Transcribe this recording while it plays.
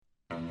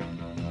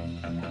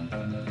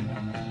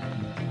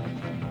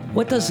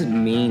What does it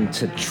mean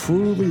to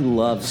truly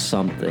love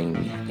something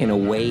in a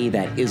way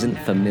that isn't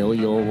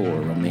familial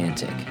or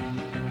romantic?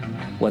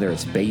 Whether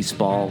it's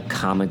baseball,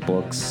 comic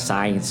books,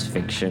 science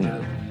fiction,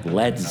 or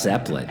Led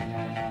Zeppelin,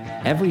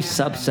 every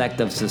subsect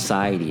of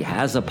society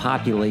has a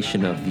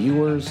population of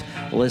viewers,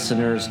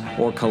 listeners,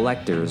 or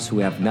collectors who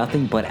have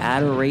nothing but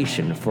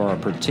adoration for a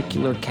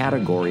particular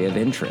category of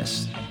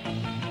interest.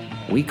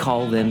 We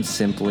call them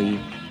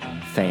simply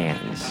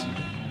fans.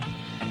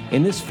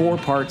 In this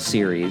 4-part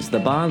series, the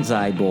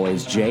Bonsai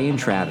Boys, Jay and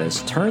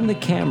Travis, turn the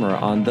camera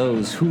on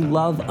those who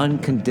love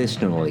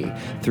unconditionally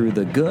through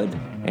the good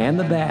and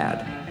the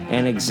bad,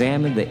 and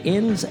examine the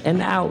ins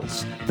and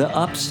outs, the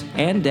ups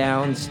and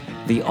downs,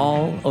 the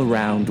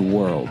all-around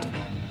world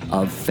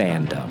of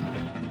fandom.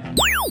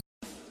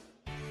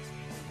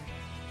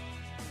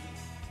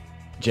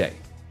 Jay,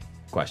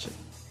 question.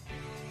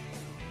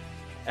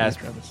 As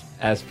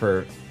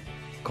per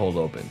cold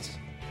opens,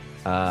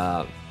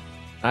 I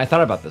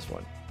thought about this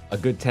one a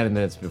good 10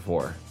 minutes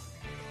before.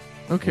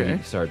 Okay.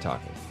 We started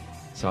talking,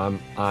 so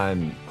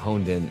I'm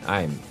honed in.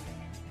 I'm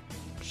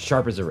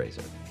sharp as a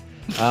razor.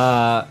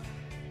 I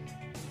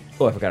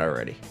forgot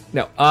already.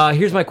 No.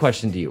 Here's my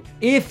question to you: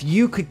 if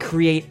you could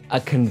create a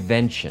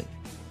convention,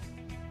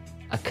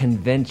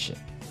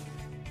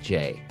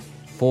 Jay,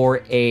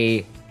 for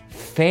a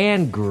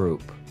fan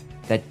group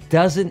that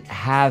doesn't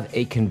have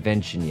a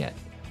convention yet,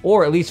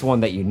 or at least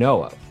one that you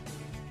know of,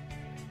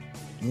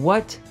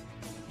 what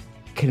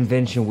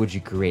convention would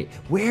you create?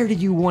 Where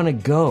did you want to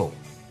go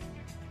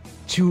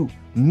to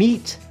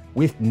meet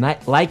with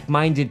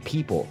like-minded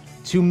people,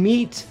 to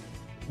meet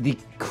the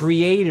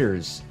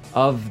creators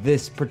of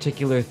this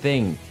particular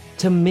thing,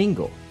 to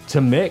mingle, to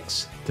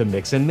mix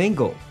and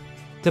mingle,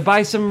 to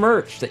buy some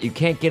merch that you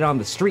can't get on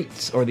the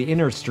streets or the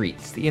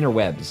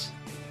interwebs?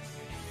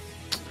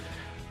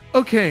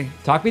 Okay.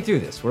 Talk me through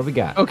this. What do we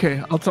got?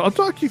 Okay, I'll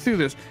talk you through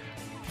this.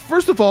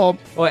 First of all...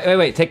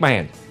 Wait. Take my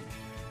hand.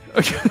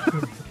 Okay.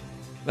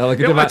 Now look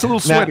Yeah, into my, it's a little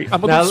sweaty.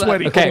 I'm a little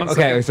sweaty. Okay. Hold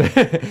on a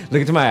Look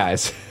into my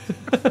eyes.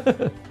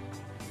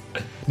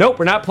 Nope,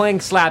 we're not playing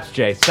slaps,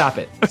 Jay. Stop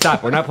it.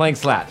 Stop. We're not playing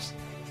slaps.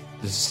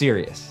 This is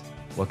serious.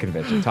 What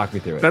convention? Talk me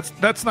through it.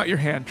 That's not your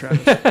hand, Travis.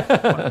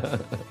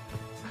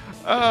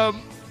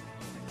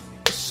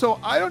 So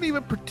I don't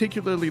even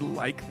particularly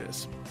like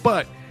this,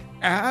 but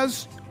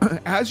as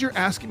you're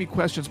asking me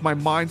questions, my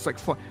mind's like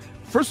flying.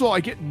 First of all, I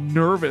get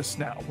nervous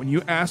now when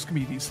you ask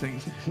me these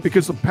things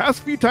because the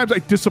past few times I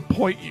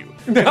disappoint you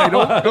and I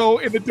don't go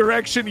in the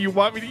direction you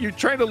want me to. You're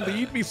trying to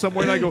lead me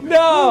somewhere and I go,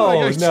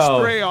 I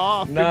stray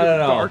off into the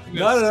darkness.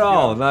 Not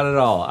at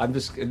all. I'm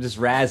just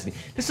razzing.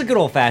 This is a good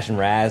old fashioned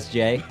razz,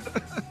 Jay.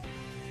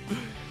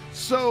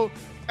 So,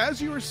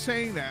 as you were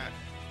saying that,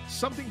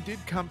 something did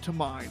come to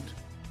mind,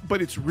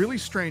 but it's really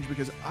strange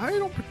because I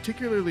don't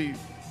particularly.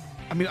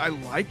 I mean, I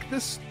like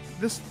this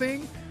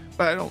thing,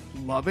 but I don't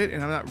love it,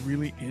 and I'm not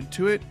really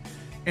into it.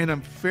 And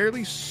I'm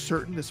fairly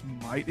certain this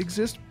might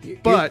exist.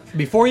 But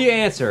before you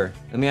answer,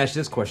 let me ask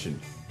you this question.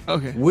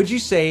 Okay. Would you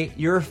say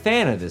you're a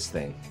fan of this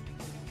thing?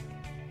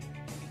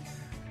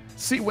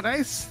 See, when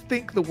I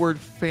think the word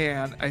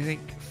fan, I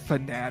think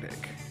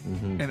fanatic.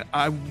 Mm-hmm. And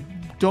I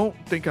don't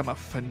think I'm a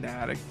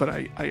fanatic, but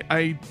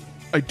I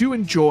do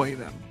enjoy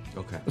them.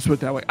 Okay. Let's put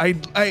it that way.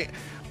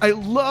 I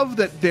love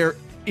that they're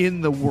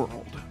in the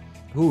world.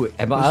 Ooh,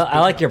 I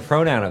like your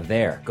pronoun of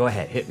there. Go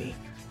ahead, hit me.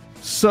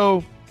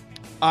 So,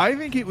 I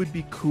think it would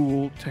be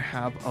cool to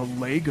have a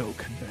Lego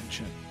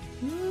convention.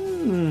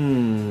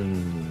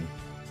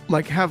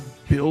 Like have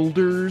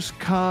builders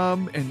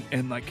come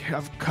and like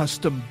have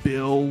custom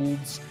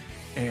builds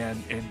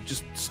and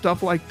just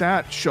stuff like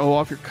that. Show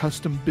off your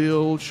custom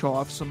build, show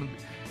off some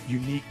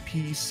unique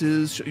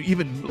pieces,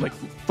 even like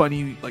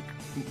funny like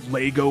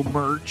Lego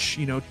merch,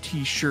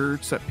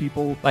 t-shirts that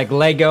people like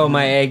Lego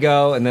my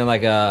ego and then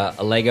like a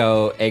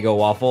Lego Eggo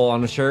waffle on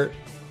the shirt.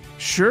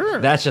 Sure.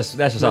 That's just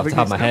off the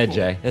top of my head,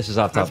 Jay. That's just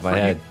off the top of my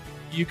head.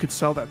 You could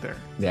sell that there.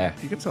 Yeah.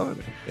 You could sell that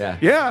there.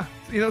 Yeah.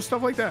 Yeah.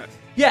 Stuff like that.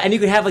 Yeah, and you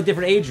could have like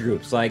different age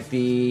groups, like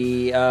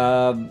the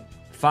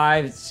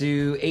 5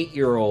 to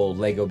 8-year-old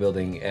Lego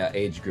building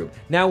age group.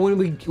 Now,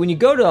 when you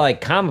go to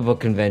like comic book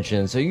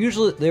conventions,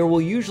 there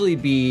will usually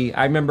be.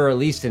 I remember at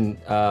least in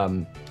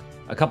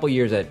a couple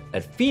years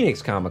at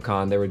Phoenix Comic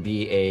Con, there would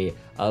be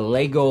a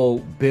Lego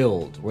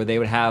build where they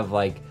would have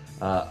like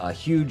a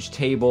huge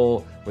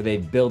table where they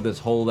build this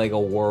whole Lego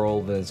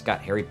world, and it's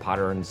got Harry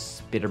Potter and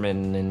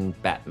Spider-Man and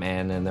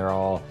Batman, and they're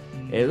all.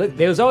 It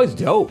was always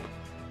dope.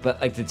 But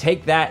like to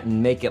take that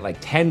and make it like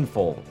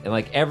tenfold, and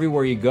like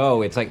everywhere you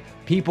go, it's like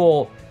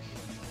people.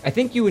 I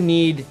think you would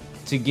need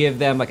to give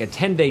them like a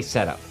 10-day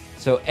setup,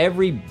 so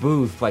every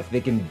booth like they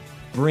can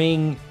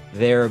bring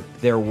their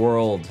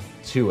world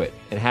to it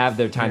and have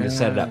their time to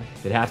set it up.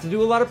 They'd have to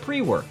do a lot of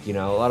pre-work, a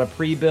lot of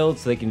pre-build,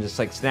 so they can just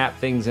like snap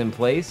things in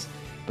place.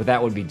 But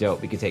that would be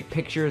dope. We could take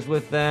pictures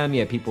with them.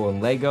 You have people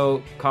in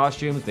Lego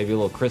costumes, maybe a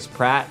little Chris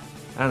Pratt.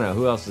 I don't know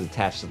who else is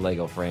attached to the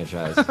Lego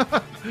franchise.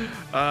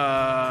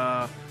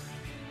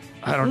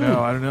 I don't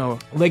know.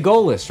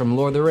 Legolas from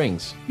Lord of the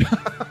Rings.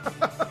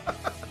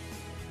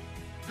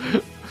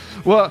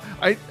 Well,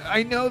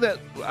 I know that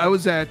I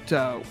was at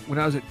when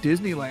I was at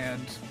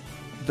Disneyland,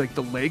 like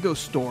the Lego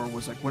store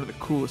was like one of the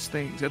coolest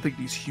things. They had like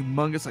these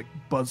humongous like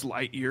Buzz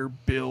Lightyear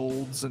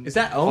builds and Is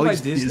that owned all by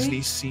these Disney?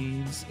 Disney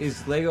scenes.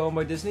 Is Lego owned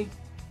by Disney?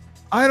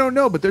 I don't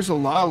know, but there's a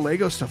lot of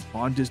Lego stuff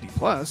on Disney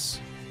Plus.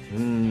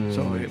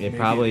 So It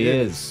probably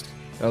is.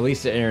 Or at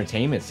least the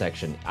entertainment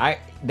section.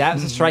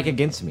 That's a strike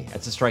against me.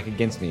 That's a strike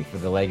against me for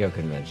the Lego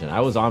convention. I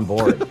was on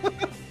board.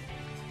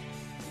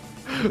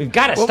 We've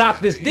got to stop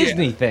this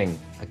Disney thing.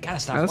 I got to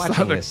stop That's watching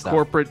not a this stuff.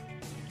 corporate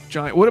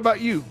giant. What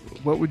about you?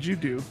 What would you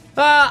do?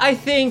 I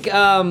think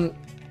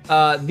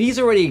these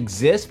already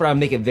exist, but I'll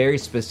make it very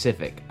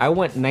specific. I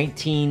want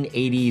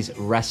 1980s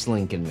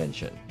wrestling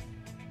convention.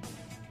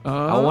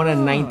 I want a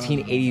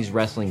 1980s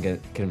wrestling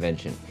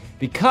convention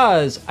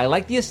because I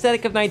like the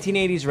aesthetic of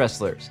 1980s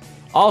wrestlers.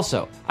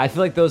 Also, I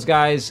feel like those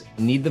guys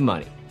need the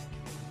money.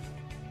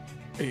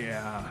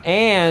 Yeah.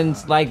 And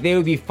like they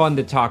would be fun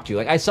to talk to.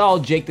 Like I saw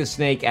Jake the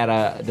Snake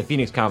at the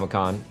Phoenix Comic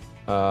Con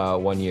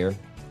one year.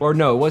 Or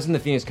no, it wasn't the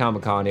Phoenix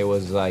Comic Con. It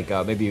was like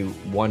maybe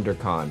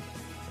WonderCon.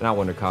 Not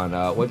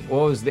WonderCon. What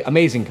was the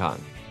Amazing Con?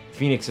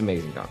 Phoenix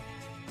Amazing Con.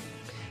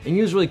 And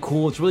he was really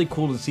cool. It's really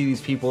cool to see these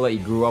people that you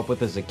grew up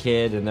with as a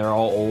kid, and they're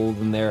all old,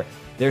 and they're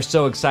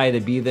so excited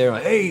to be there.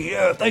 Like, hey,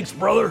 yeah, thanks,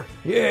 brother.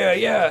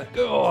 Yeah.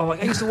 Oh,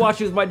 like I used to watch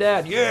you with my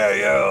dad.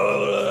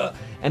 Yeah.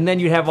 And then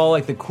you'd have all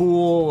like the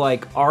cool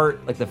like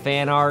art, like the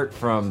fan art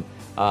from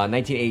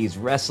 1980s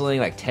wrestling,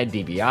 like Ted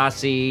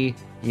DiBiase.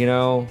 You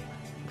know,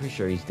 I'm pretty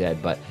sure he's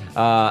dead, but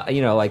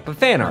but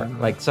fan art,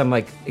 like some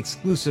like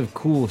exclusive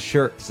cool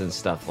shirts and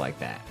stuff like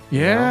that.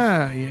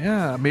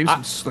 Yeah. Maybe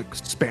some like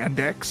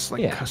spandex,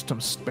 like custom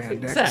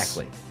spandex.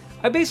 Exactly.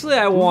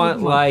 I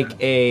want like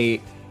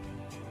a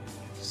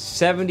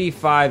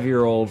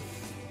 75-year-old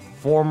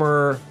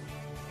former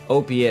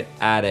opiate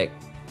addict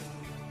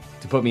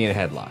to put me in a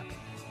headlock.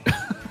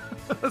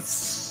 A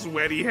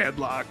sweaty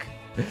headlock.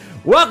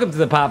 Welcome to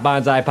the Pop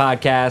Bonsai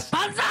Podcast.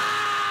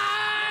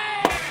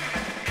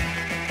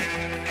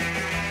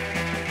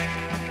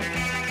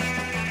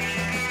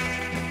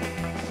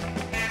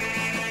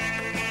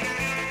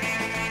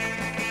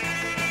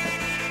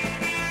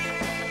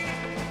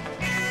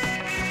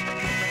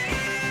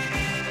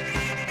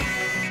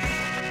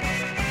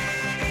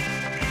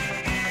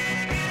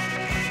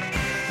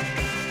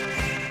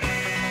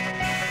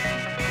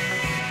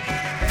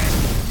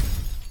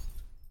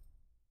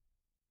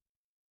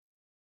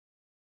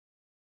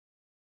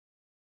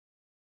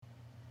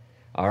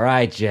 All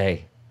right,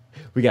 Jay.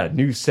 We got a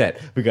new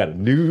set.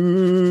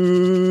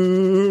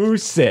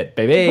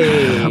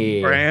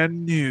 Baby.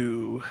 Brand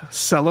new.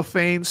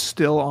 Cellophane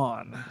still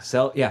on.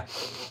 So yeah.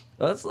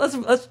 Let's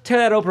tear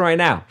that open right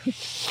now.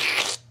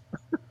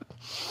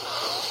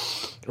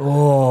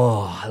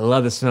 Oh, I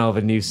love the smell of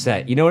a new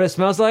set. You know what it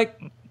smells like?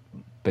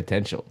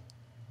 Potential.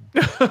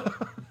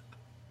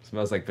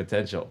 Smells like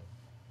potential.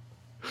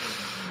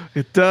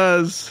 It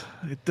does.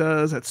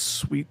 That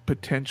sweet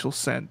potential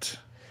scent.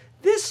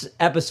 This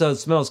episode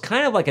smells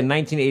kind of like a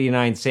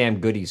 1989 Sam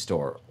Goody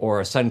store or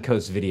a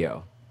Suncoast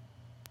Video.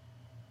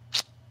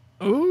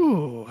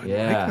 Ooh, I like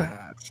Yeah.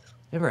 that.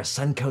 Remember a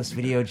Suncoast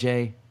Video,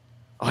 Jay?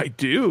 I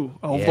do.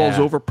 All Yeah. those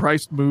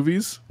overpriced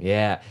movies.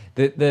 Yeah.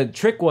 The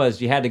trick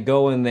was you had to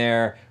go in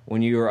there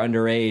when you were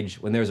underage,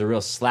 when there was a real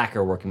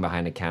slacker working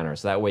behind the counter,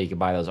 so that way you could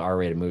buy those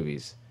R-rated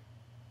movies.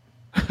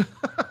 What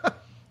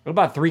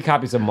about 3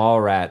 copies of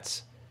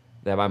Mallrats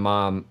that my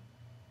mom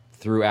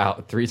threw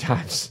out 3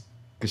 times?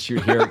 Because she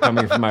would hear it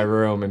coming from my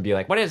room and be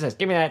like, what is this?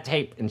 Give me that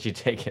tape. And she'd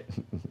take it.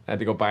 I had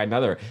to go buy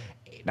another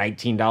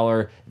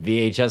 $19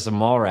 VHS of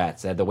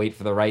Mallrats. I had to wait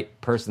for the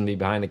right person to be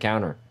behind the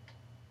counter.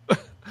 I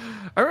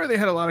remember they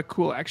had a lot of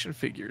cool action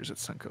figures at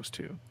Suncoast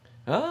too.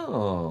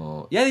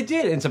 Oh. Yeah, they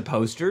did. And some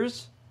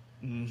posters.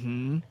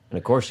 Mm-hmm. And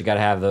of course, you got to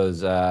have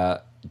those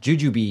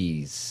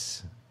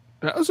Jujubes.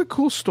 That was a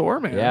cool store,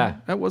 man. Yeah.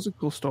 That was a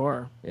cool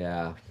store.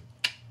 Yeah.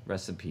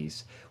 Rest in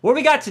peace. What do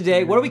we got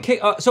today? What do we...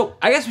 so,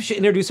 I guess we should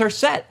introduce our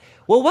set.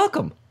 Well,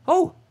 welcome.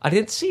 Oh, I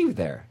didn't see you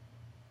there.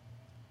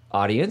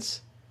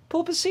 Audience,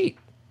 pull up a seat.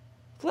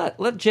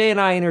 Let Jay and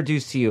I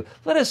introduce to you.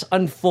 Let us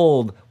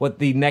unfold what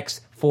the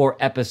next 4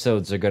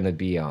 episodes are going to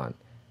be on.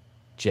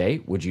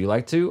 Jay, would you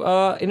like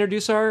to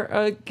introduce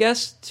our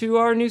guest to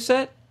our new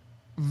set?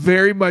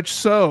 Very much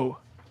so.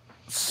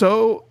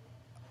 So,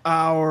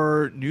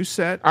 our new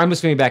set... I'm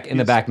just going to be back in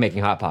the back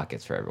making Hot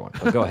Pockets for everyone.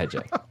 Oh, go ahead,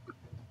 Jay.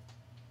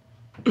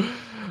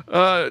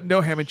 No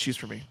ham and cheese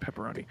for me.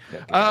 Pepperoni.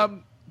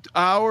 Okay.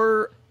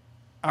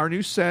 Our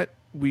new set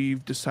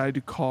we've decided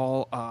to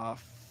call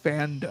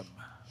Fandom.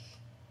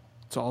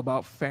 It's all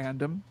about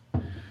fandom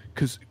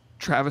because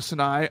Travis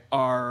and I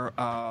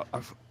are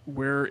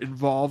we're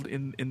involved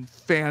in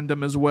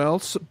fandom as well.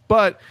 So,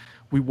 but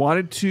we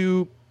wanted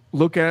to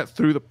look at it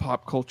through the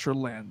pop culture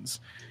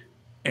lens.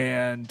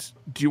 And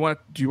do you want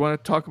to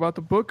talk about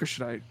the book, or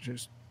should I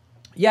just?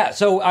 Yeah.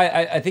 So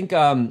I think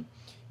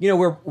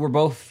we're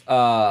both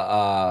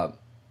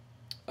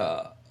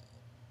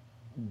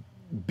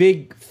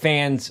big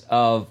fans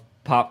of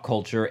pop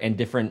culture and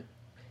different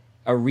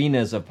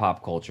arenas of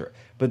pop culture.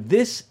 But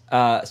this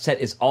set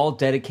is all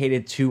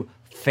dedicated to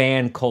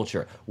fan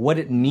culture. What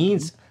it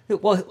means.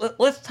 Well,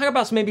 let's talk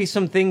about maybe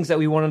some things that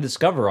we want to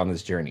discover on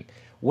this journey.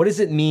 What does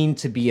it mean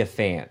to be a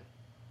fan?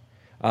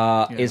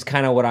 Is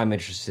kind of what I'm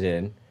interested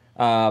in.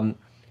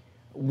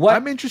 What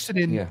I'm interested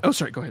in. Yeah. Oh,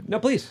 sorry. Go ahead. No,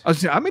 please.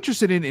 I'm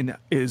interested in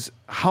is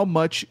how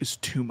much is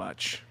too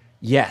much.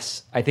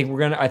 Yes, I think we're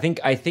gonna. I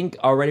think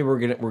already we're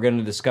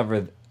gonna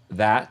discover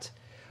that.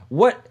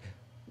 What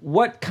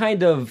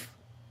kind of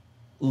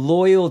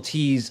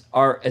loyalties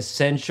are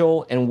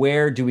essential, and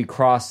where do we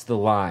cross the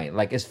line?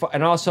 Like as far,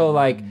 and also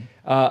like.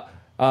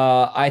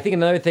 I think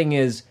another thing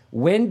is,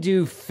 when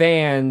do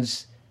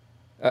fans,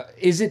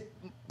 is it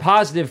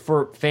positive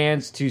for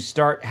fans to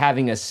start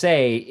having a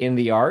say in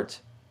the art?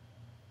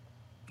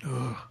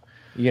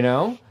 You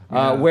know,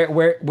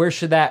 where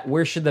should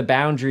the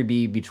boundary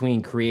be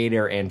between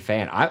creator and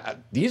fan?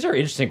 These are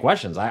interesting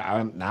questions.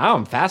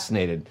 I'm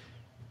fascinated.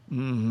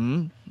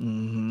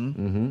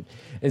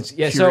 It's,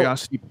 yeah,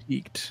 Curiosity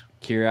peaked.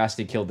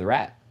 Curiosity killed the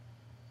rat.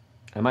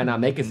 I might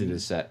not make it through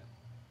this set.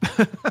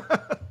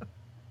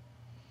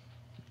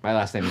 My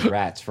last name is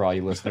Rats, for all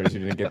you listeners who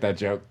didn't get that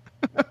joke.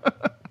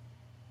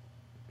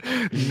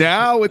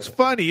 Now it's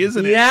funny,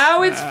 isn't it?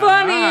 Now it's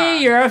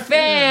funny. You're a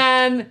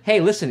fan. Hey,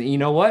 listen, you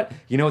know what?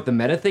 You know what the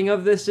meta thing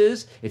of this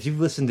is? If you've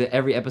listened to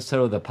every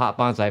episode of the Pop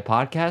Bonsai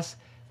podcast,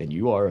 then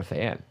you are a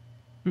fan.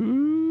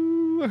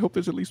 Ooh, I hope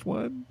there's at least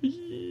one.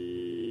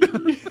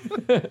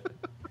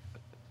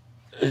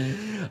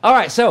 All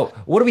right, so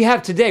what do we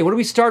have today? What are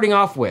we starting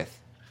off with?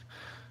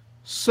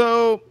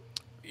 So,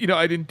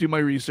 I didn't do my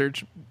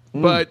research,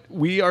 but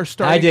we are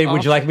starting. I did.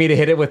 Would you like me to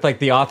hit it with like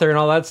the author and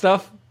all that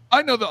stuff?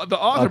 I know the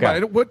author,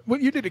 Okay. but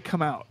what year did it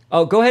come out?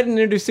 Oh, go ahead and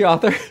introduce the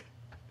author.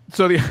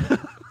 So the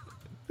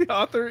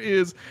author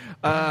is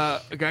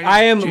a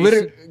guy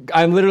named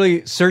I'm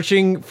literally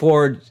searching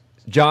for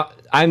John.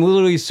 I'm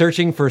literally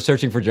searching for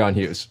John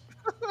Hughes.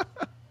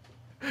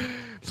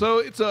 So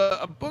it's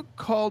a book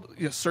called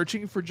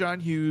Searching for John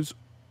Hughes,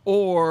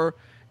 or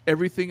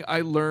Everything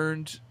I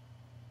Learned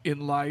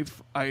in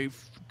Life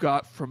I've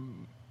Got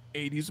from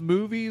 80s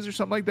Movies, or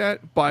something like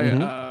that, by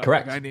a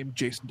guy named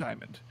Jason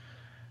Diamond.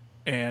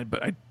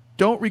 But I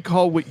don't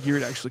recall what year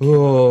it actually came out.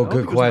 Oh,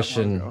 good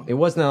question. It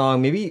wasn't that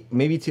long.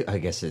 Maybe two. I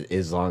guess it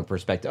is long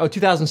perspective. Oh,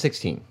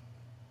 2016.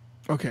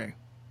 Okay,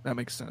 that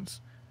makes sense.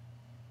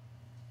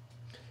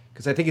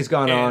 Because I think he's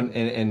gone on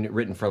and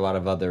written for a lot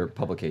of other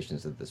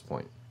publications at this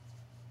point.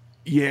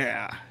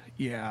 Yeah.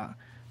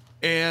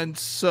 And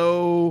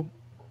so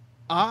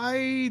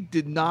I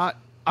didn't know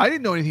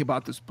anything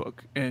about this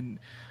book. And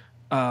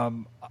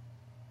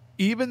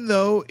even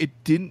though it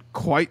didn't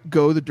quite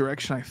go the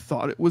direction I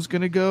thought it was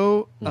going to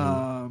go,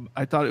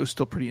 I thought it was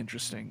still pretty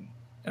interesting.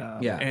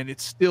 And it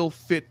still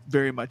fit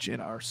very much in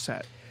our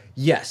set.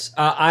 Yes,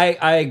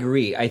 I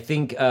agree. I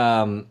think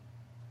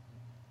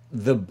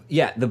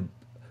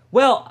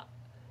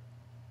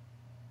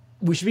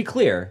we should be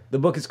clear. The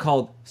book is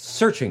called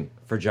Searching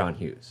for John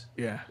Hughes.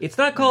 Yeah. It's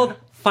not called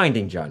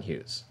Finding John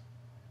Hughes,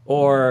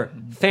 or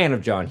Fan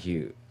of John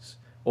Hughes,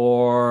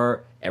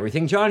 or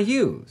Everything John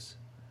Hughes,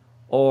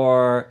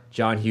 or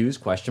John Hughes ?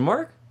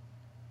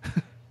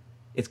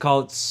 It's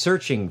called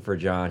Searching for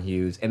John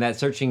Hughes, and that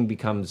searching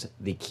becomes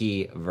the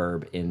key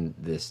verb in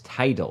this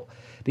title.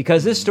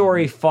 Because this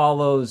story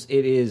follows,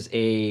 it is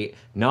a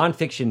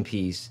nonfiction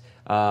piece.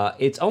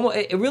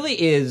 It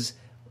really is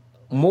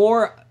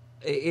more.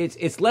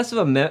 It's less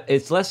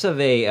of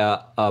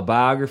a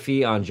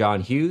biography on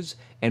John Hughes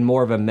and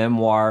more of a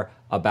memoir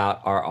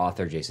about our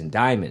author Jason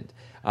Diamond.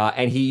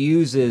 And he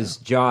uses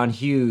John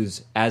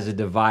Hughes as a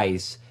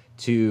device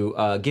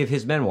to give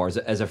his memoirs,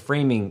 as a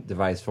framing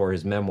device for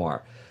his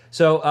memoir.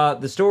 So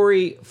the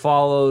story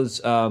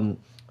follows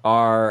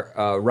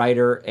our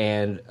writer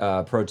and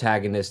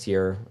protagonist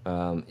here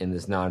in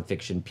this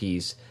nonfiction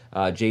piece,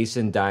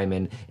 Jason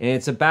Diamond. And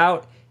it's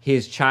about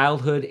his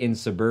childhood in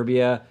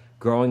suburbia,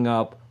 growing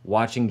up,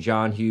 watching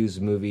John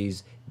Hughes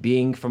movies,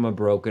 being from a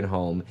broken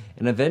home,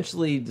 and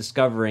eventually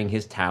discovering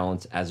his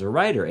talents as a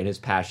writer and his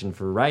passion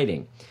for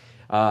writing.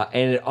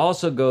 And it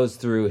also goes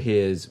through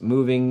his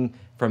moving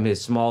from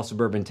his small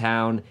suburban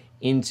town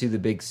into the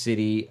big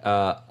city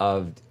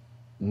of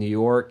New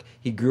York.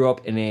 He grew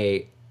up in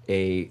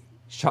a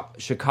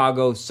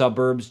Chicago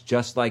suburbs,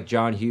 just like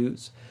John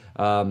Hughes.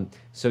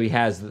 So he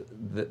has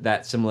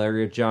that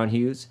similarity with John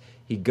Hughes.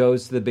 He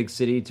goes to the big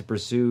city to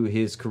pursue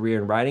his career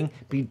in writing,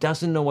 but he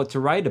doesn't know what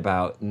to write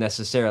about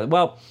necessarily.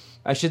 Well,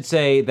 I should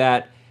say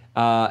that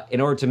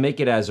in order to make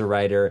it as a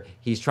writer,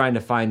 he's trying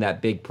to find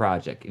that big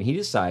project. And he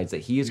decides that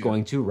he is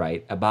going to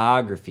write a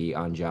biography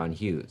on John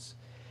Hughes.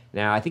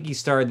 Now, I think he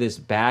started this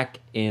back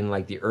in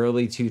like the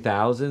early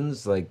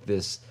 2000s, like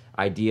this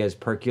idea has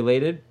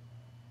percolated.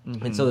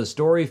 Mm-hmm. And so the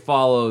story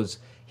follows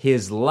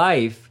his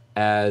life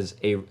as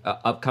a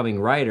upcoming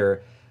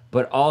writer,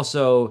 but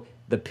also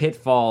the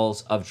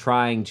pitfalls of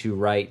trying to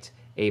write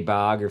a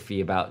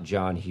biography about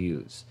John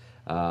Hughes,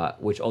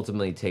 which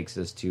ultimately takes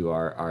us to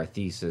our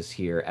thesis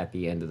here at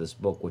the end of this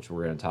book, which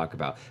we're going to talk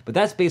about. But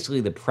that's basically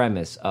the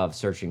premise of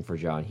Searching for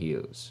John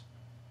Hughes.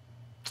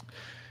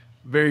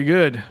 Very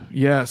good.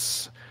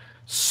 Yes.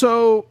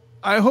 So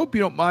I hope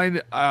you don't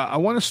mind. I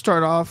want to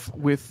start off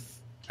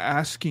with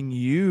asking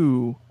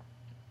you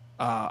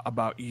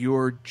about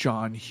your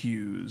John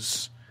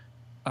Hughes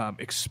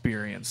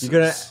experiences.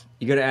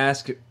 You're gonna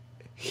ask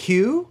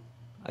Hugh?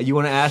 You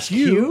want to ask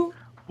Hugh?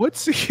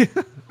 What's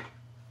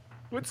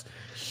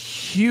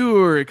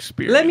your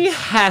experience? Let me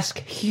ask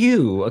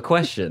Hugh a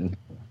question.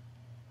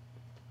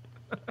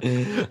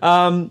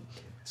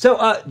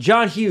 So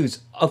John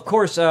Hughes, of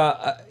course.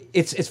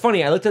 It's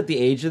funny. I looked at the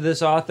age of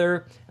this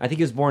author. I think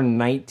he was born in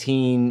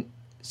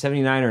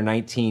 1979 or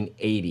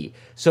 1980.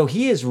 So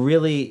he is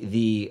really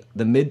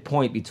the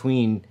midpoint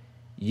between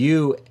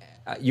your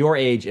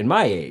age and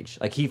my age.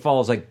 Like he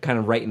falls like kind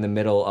of right in the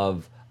middle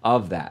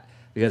of that.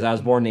 Because I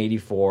was born in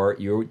 84.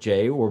 You,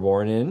 Jay, were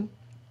born in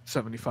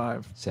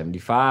 75.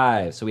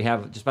 75. So we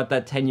have just about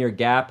that 10-year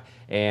gap,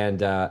 and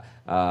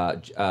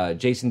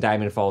Jason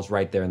Diamond falls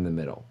right there in the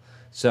middle.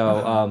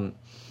 So,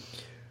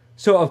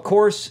 so of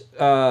course,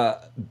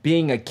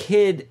 being a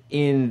kid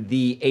in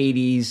the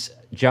 80s,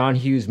 John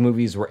Hughes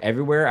movies were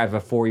everywhere. I have a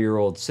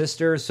 4-year-old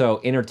sister, so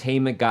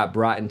entertainment got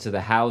brought into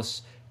the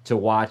house to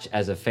watch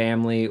as a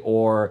family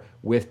or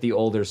with the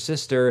older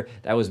sister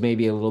that was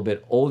maybe a little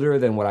bit older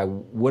than what I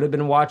would have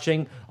been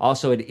watching.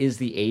 Also, it is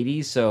the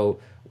 80s, so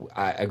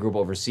I grew up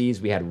overseas.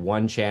 We had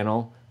one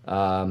channel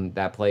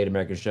that played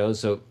American shows,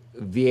 so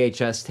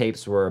VHS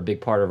tapes were a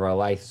big part of our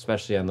life,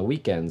 especially on the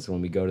weekends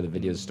when we go to the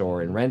video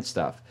store and rent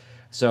stuff.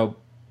 So,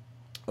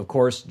 of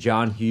course,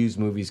 John Hughes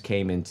movies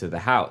came into the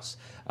house.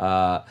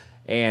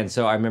 And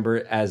so I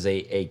remember as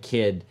a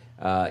kid,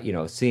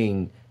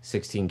 seeing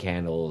 16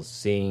 Candles,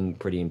 seeing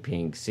Pretty in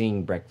Pink,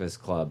 seeing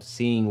Breakfast Club,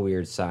 seeing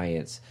Weird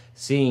Science,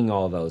 seeing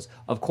all those.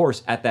 Of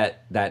course, at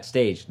that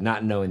stage,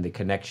 not knowing the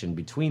connection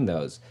between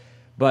those.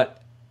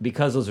 But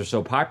because those are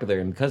so popular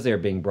and because they're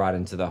being brought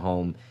into the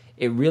home,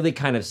 it really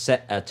kind of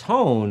set a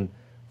tone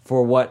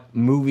for what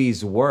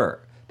movies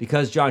were.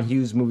 Because John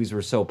Hughes movies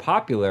were so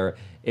popular,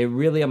 it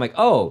really, I'm like,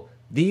 oh,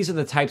 these are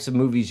the types of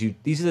movies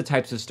these are the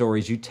types of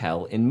stories you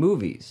tell in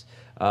movies.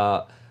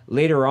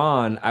 Later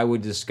on, I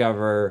would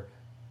discover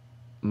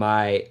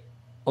my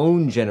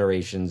own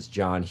generation's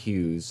John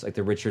Hughes, like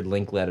the Richard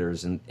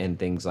Linkletters and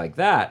things like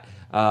that.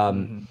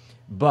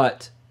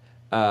 But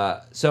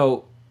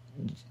so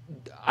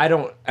I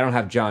don't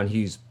have John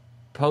Hughes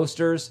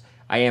posters.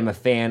 I am a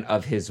fan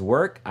of his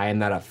work. I am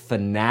not a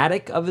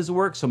fanatic of his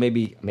work, so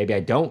maybe I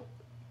don't,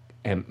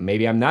 and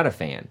maybe I'm not a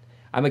fan.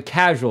 I'm a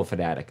casual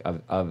fanatic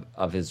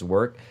of his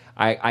work.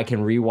 I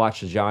can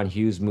rewatch a John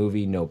Hughes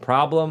movie, no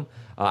problem.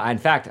 In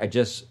fact, I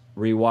just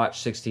rewatched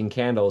 16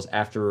 Candles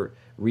after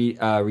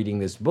reading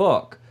this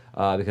book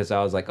because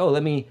I was like, oh,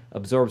 let me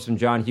absorb some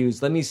John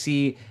Hughes. Let me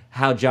see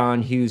how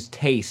John Hughes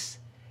tastes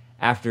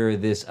after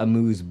this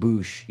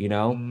amuse-bouche,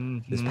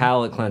 this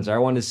palate cleanser. I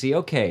wanted to see,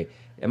 okay,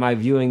 am I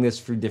viewing this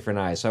through different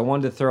eyes? So I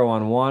wanted to throw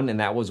on one, and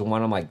that was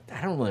one I'm like,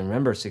 I don't really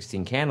remember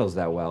 16 Candles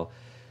that well.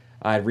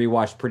 I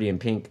rewatched Pretty in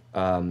Pink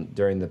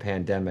during the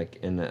pandemic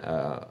and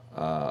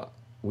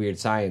Weird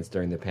Science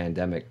during the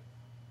pandemic.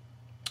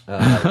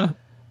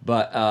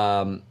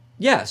 But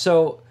yeah,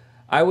 so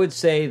I would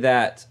say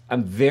that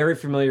I'm very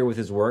familiar with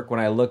his work. When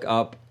I look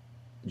up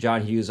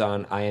John Hughes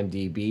on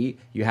IMDb,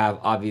 you have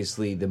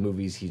obviously the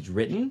movies he's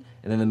written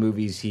and then the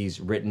movies he's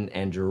written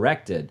and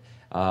directed.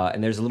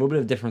 And there's a little bit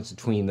of difference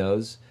between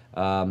those.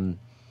 John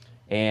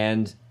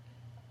Hughes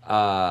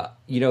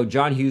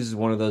is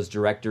one of those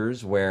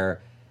directors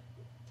where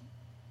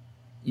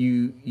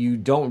you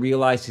don't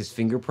realize his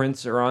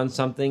fingerprints are on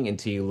something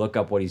until you look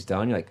up what he's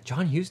done. You're like,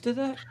 John Hughes did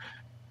that?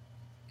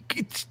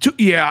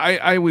 Yeah,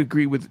 I would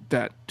agree with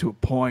that to a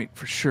point,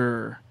 for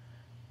sure.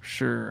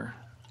 Sure.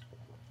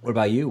 What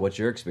about you? What's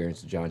your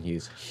experience with John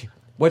Hughes?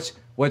 What's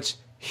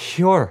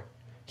your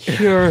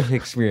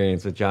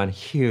experience with John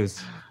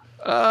Hughes?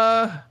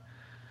 I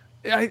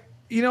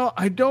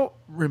don't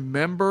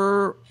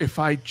remember if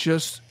I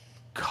just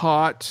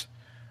caught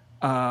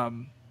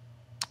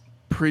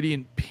Pretty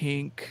in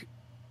Pink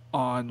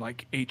on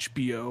like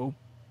HBO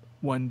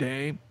one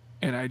day,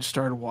 and I just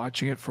started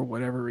watching it for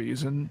whatever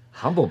reason.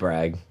 Humble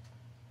brag.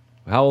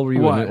 How old were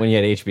you when you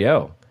had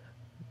HBO?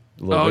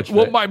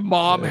 My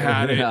mom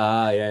had it.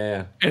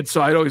 Yeah. And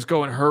so I'd always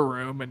go in her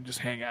room and just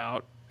hang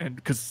out, and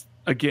because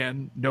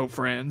again, no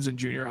friends in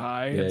junior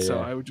high, so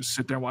I would just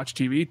sit there and watch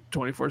TV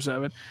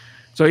 24/7.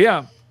 So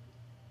yeah,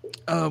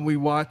 I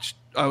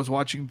was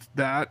watching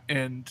that,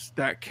 and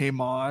that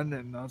came on,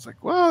 and I was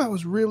like, "Wow, that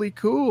was really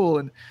cool."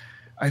 And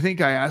I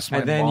think I asked my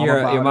mom. And then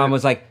your mom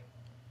was like,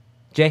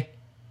 "Jay,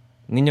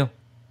 Nino,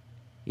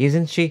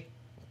 isn't she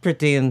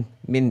pretty in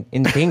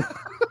pink?"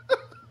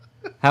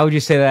 How would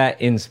you say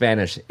that in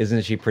Spanish?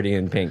 Isn't she pretty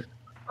in pink?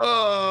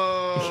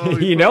 Oh,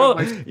 you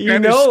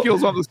Spanish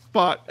skills on the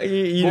spot.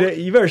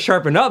 You better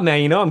sharpen up,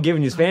 man. I'm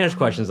giving you Spanish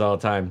questions all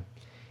the time.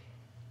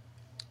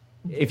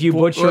 If you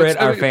butcher it,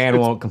 our fan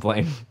won't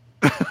complain.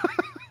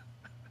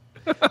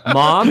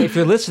 Mom, if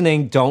you're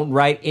listening, don't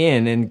write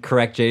in and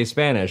correct Jay's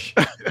Spanish.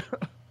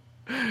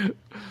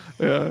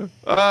 Yeah.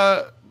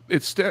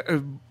 It's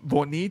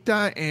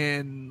bonita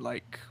and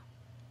like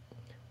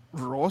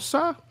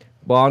Rosa.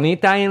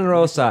 Bonita en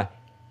Rosa.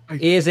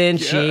 Isn't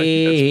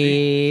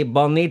she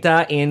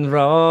bonita en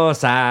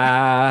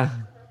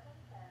Rosa?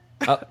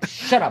 Oh,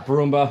 shut up,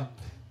 Roomba.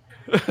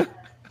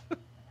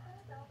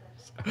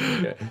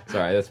 Okay.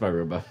 Sorry, that's my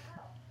Roomba.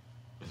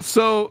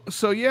 So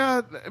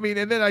yeah, I mean,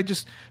 and then I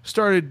just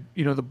started,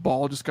 the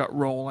ball just got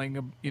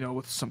rolling,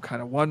 with Some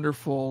Kind of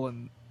Wonderful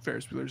and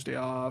Ferris Bueller's Day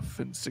Off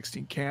and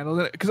 16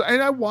 Candles. Because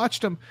I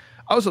watched them,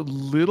 I was a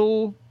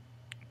little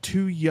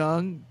too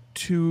young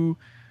to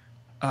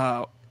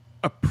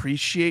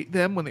appreciate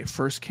them when they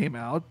first came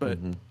out, but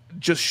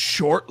just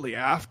shortly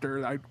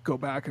after, I'd go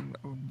back and,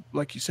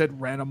 like you said,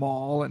 rent them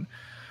all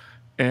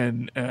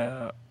and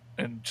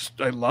just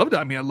I loved it.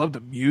 I mean, I loved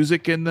the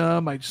music in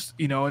them. I just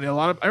and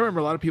I remember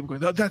a lot of people going,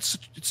 "That's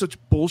such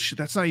bullshit.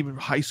 That's not even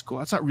high school.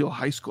 That's not real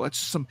high school. That's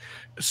some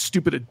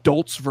stupid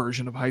adults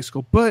version of high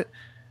school." But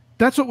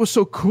that's what was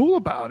so cool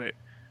about it,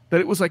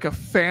 that it was like a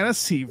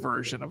fantasy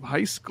version of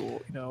high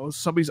school.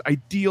 Somebody's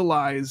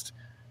idealized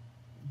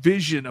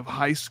vision of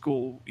high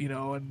school.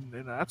 And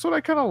that's what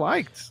I kind of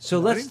liked. So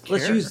let's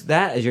use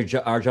that as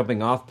our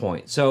jumping off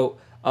point. So.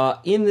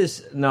 In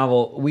this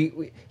novel,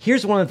 we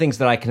here's one of the things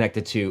that I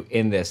connected to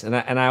in this, and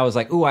I was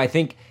like, ooh, I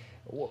think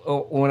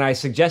when I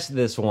suggested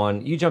this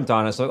one, you jumped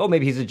on us like, oh,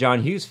 maybe he's a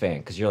John Hughes fan,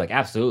 because you're like,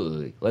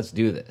 absolutely, let's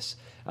do this,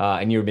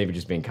 and you were maybe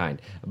just being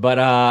kind, but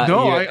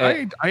no,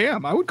 I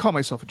am. I would call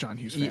myself a John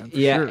Hughes fan. For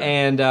sure.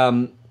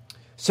 And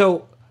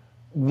so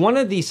one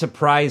of the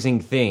surprising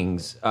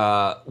things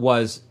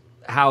was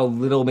how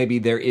little maybe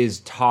there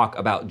is talk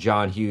about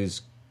John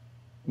Hughes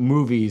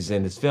movies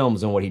and his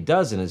films and what he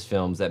does in his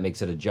films that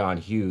makes it a John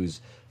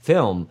Hughes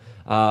film.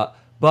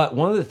 But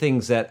one of the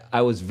things that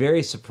I was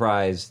very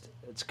surprised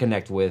to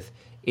connect with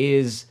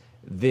is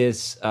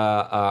this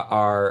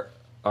our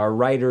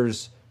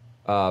writer's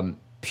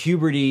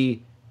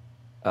puberty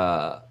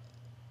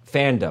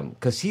fandom,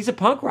 because he's a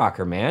punk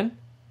rocker, man.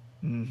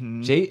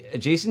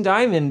 Jason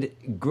Diamond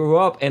grew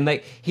up, and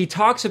like he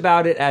talks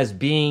about it as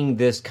being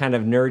this kind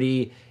of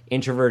nerdy,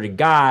 introverted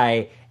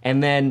guy,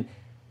 and then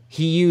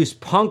he used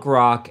punk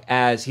rock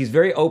as, he's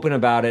very open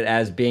about it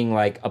as being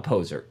like a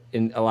poser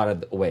in a lot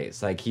of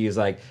ways. Like he was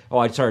like, oh,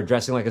 I started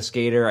dressing like a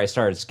skater. I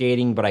started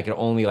skating, but I could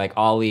only like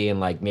ollie and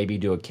like maybe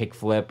do a kick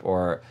flip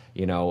or,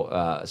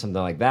 something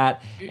like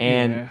that.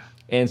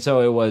 And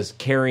so it was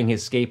carrying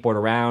his skateboard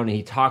around. And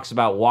he talks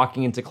about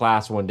walking into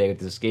class one day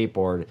with his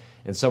skateboard,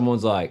 and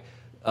someone's like,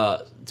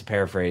 to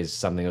paraphrase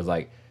something, it was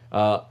like,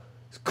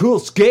 cool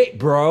skate,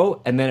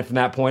 bro. And then from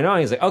that point on,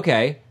 he's like,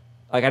 okay,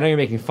 like I know you're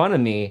making fun of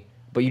me,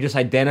 but you just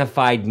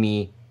identified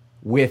me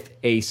with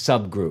a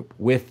subgroup,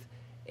 with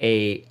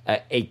a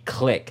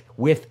clique,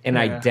 with an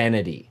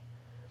identity.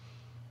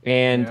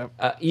 And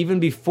even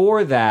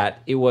before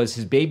that, it was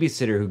his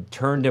babysitter who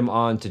turned him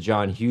on to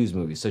John Hughes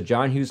movies. So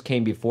John Hughes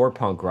came before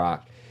punk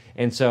rock.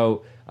 And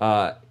so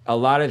a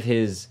lot of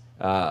his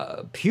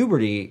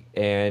puberty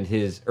and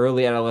his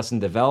early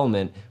adolescent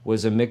development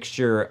was a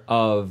mixture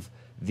of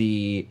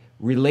the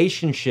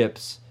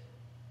relationships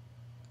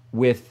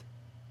with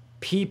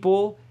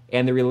people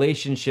and the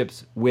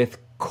relationships with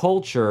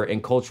culture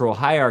and cultural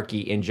hierarchy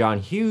in John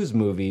Hughes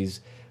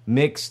movies,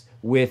 mixed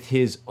with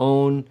his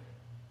own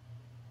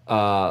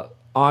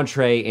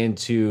entree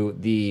into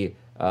the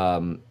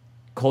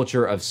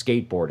culture of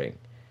skateboarding.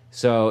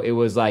 So it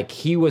was like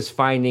he was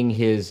finding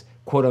his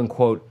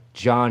quote-unquote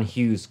John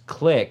Hughes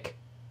clique,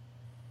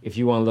 if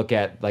you want to look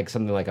at like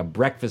something like a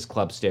Breakfast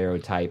Club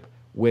stereotype,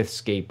 with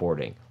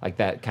skateboarding, like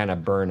that kind of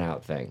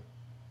burnout thing.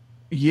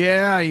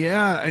 Yeah.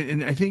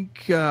 And I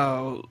think,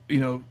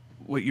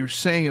 what you're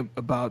saying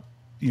about,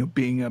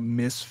 being a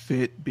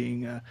misfit,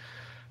 being a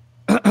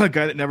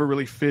guy that never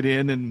really fit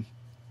in. And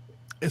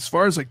as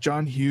far as like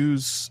John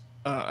Hughes,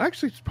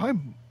 actually it's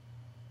probably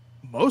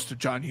most of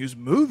John Hughes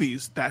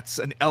movies, that's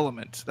an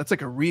element. That's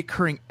like a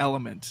recurring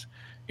element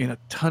in a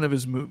ton of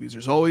his movies.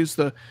 There's always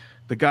the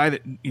guy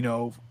that,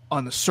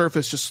 on the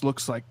surface just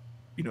looks like,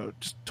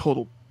 just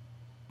total,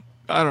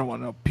 I don't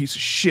want to know, piece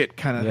of shit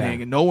kind of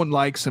thing, and no one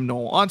likes him, no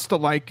one wants to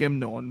like him,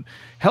 no one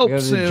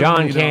helps him.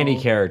 John Candy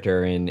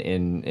character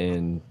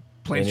in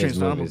Planes, Trains,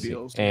 and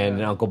Automobiles,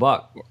 and Uncle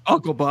Buck.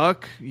 Uncle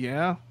Buck,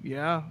 yeah.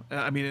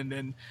 I mean, and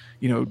then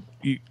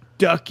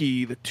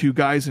Ducky, the two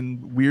guys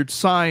in Weird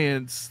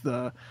Science,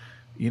 the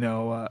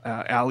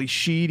Ali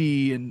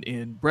Sheedy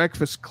in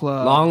Breakfast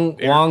Club,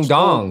 Long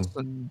Dong.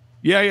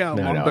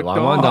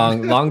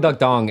 Long Duck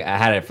Dong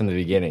had it from the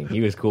beginning. He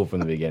was cool from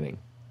the beginning.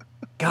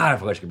 God,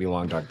 I wish it could be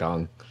Long Duck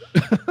Dong.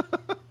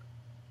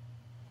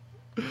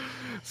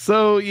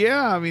 So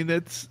yeah, I mean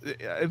that's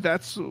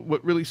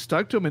what really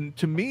stuck to him, and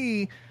to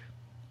me,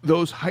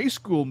 those high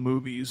school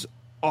movies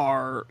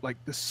are like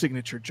the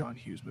signature John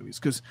Hughes movies.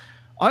 Because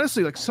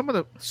honestly, like some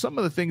of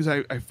the things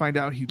I find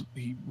out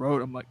he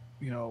wrote, I'm like,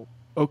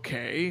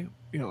 okay,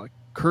 like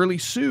Curly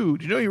Sue.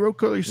 Do you know he wrote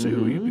Curly Sue?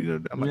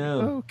 Mm-hmm. I'm like,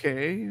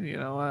 okay,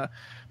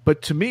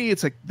 but to me,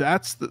 it's like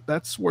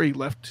that's where he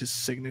left his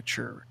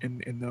signature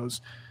in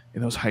those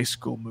high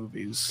school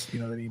movies,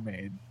 that he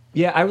made.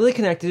 Yeah, I really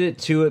connected it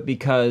to it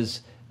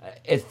because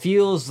it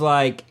feels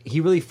like he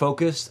really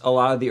focused a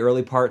lot of the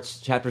early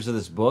chapters of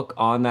this book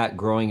on that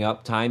growing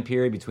up time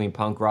period between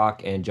punk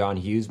rock and John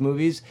Hughes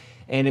movies.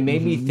 And it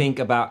made me think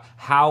about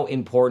how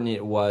important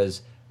it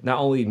was, not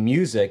only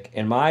music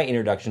and my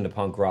introduction to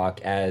punk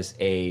rock as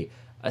a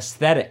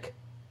aesthetic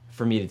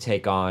for me to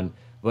take on,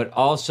 but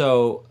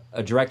also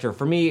a director.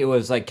 For me, it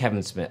was like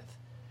Kevin Smith.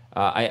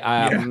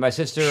 My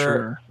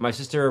sister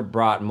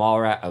brought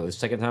Mallrats. Oh, the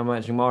second time I'm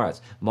mentioning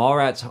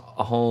Mallrats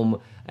home,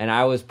 and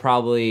I was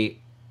probably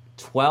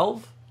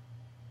 12.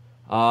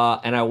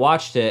 And I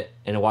watched it,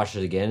 and I watched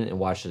it again, and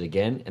watched it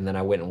again, and then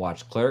I went and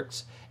watched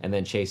Clerks, and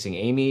then Chasing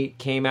Amy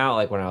came out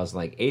like when I was in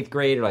like 8th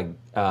grade, or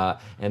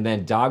and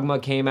then Dogma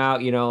came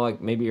out, like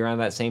maybe around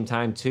that same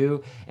time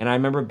too. And I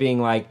remember being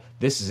like,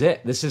 this is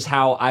it. This is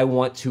how I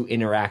want to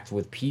interact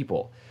with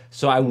people.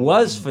 So I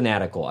was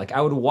fanatical. Like,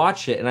 I would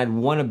watch it and I'd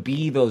want to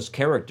be those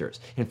characters.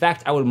 In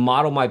fact, I would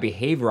model my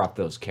behavior off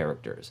those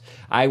characters.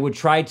 I would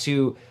try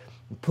to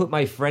put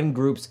my friend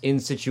groups in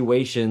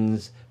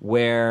situations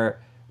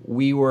where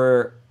we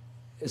were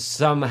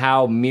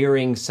somehow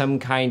mirroring some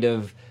kind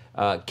of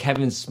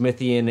Kevin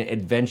Smithian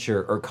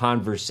adventure or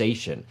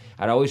conversation.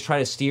 I'd always try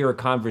to steer a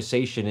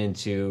conversation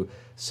into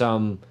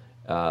some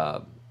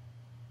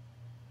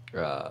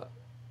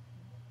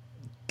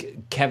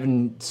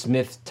Kevin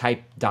Smith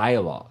type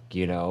dialogue,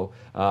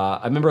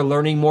 I remember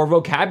learning more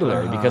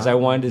vocabulary because I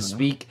wanted to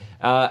speak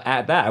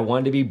at that. I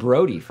wanted to be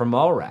Brody from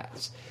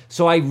Mallrats.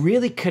 So I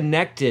really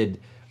connected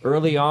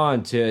early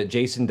on to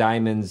Jason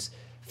Diamond's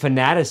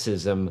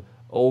fanaticism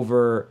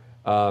over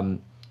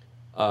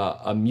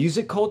a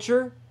music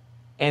culture,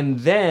 and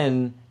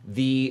then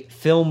the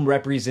film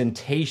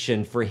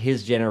representation for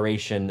his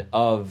generation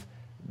of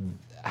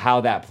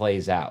how that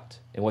plays out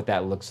and what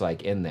that looks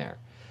like in there.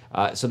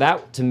 So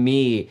that, to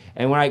me,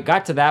 and when I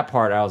got to that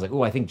part, I was like,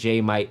 "Oh, I think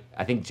Jay might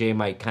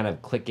kind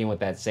of click in with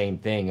that same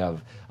thing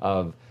of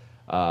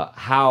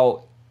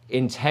how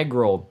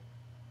integral."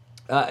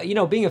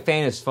 Being a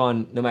fan is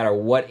fun no matter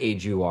what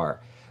age you are,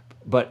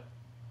 but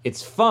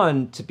it's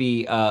fun to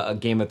be a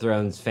Game of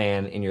Thrones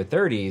fan in your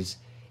 30s.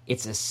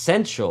 It's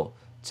essential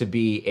to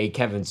be a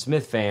Kevin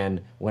Smith fan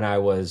when I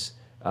was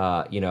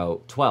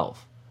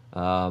 12,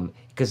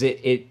 because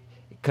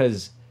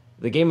because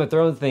the Game of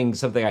Thrones thing is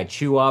something I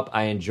chew up,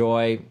 I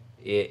enjoy,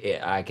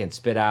 I can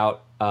spit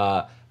out.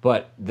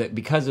 But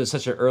because of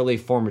such an early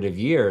formative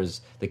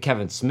years, the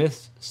Kevin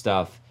Smith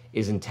stuff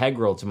is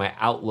integral to my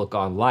outlook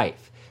on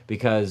life.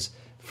 Because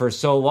for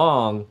so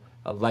long,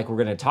 like we're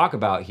going to talk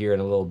about here in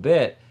a little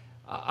bit,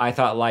 I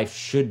thought life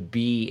should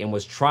be and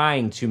was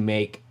trying to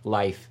make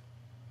life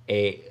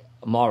a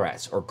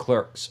Mallrats or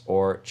Clerks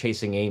or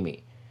Chasing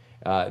Amy.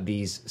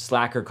 These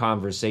slacker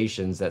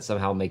conversations that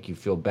somehow make you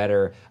feel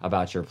better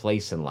about your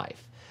place in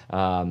life.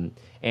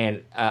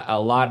 And a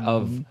lot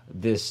of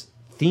this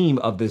theme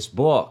of this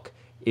book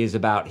is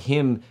about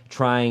him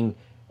trying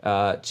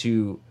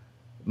to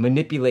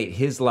manipulate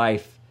his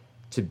life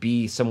to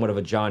be somewhat of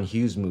a John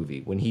Hughes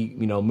movie when he,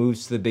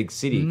 moves to the big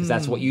city, because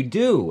that's what you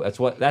do. That's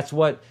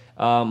what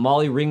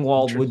Molly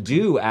Ringwald would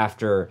do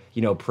after,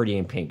 Pretty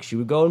in Pink. She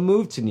would go and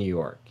move to New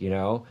York,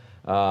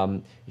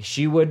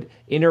 She would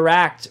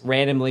interact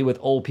randomly with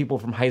old people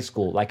from high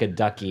school, like a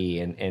Ducky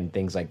and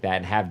things like that,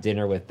 and have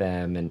dinner with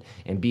them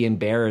and be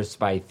embarrassed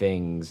by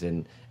things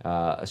and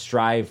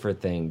strive for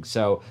things.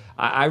 So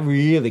I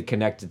really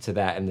connected to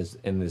that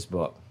in this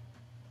book.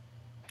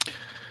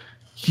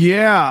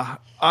 Yeah,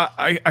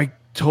 I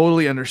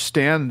totally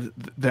understand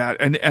that,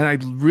 and I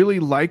really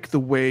like the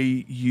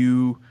way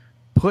you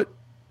put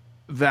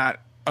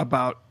that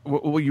about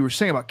what you were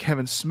saying about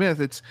Kevin Smith.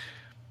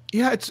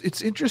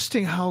 It's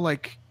interesting how,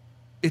 like,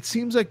 it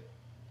seems like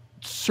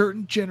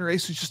certain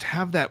generations just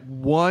have that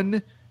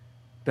one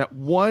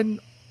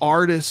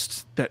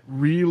artist that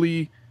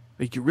really,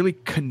 like, you really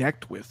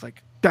connect with.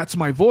 Like, that's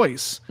my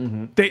voice.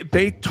 Mm-hmm.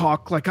 They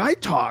talk like I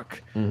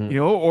talk,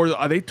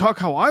 or they talk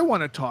how I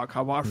want to talk.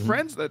 How our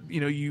friends that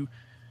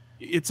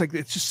it's like,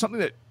 it's just something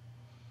that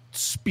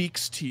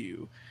speaks to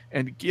you.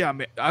 And yeah,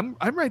 I'm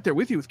right there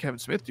with you with Kevin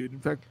Smith, dude. In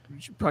fact,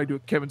 we should probably do a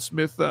Kevin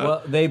Smith set.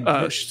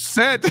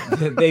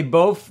 they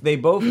both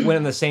went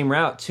in the same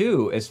route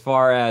too, as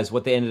far as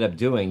what they ended up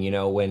doing.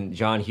 When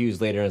John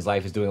Hughes later in his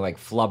life is doing like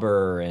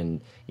Flubber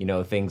and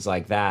things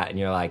like that, and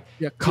you're like,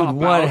 dude,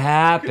 what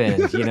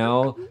happened?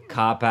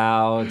 Cop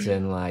Out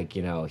and like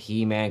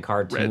He-Man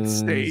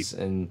cartoons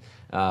and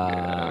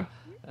that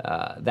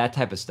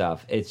type of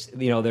stuff. It's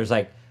there's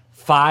like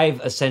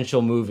 5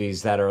 essential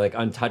movies that are like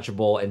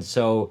untouchable, and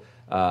so.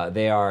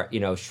 They are,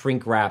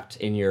 shrink wrapped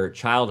in your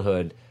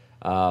childhood,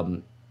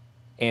 and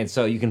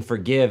so you can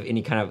forgive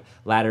any kind of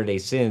latter-day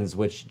sins,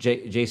 which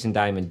Jason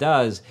Diamond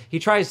does. He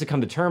tries to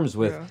come to terms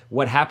with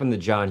what happened to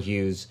John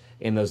Hughes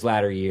in those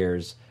latter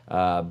years,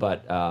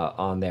 but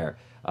on there.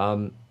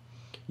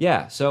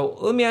 So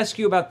let me ask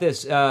you about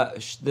this.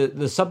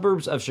 The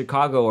suburbs of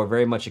Chicago are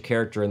very much a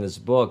character in this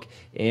book,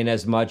 in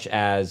as much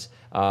as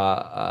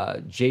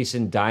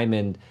Jason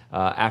Diamond,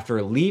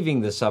 after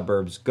leaving the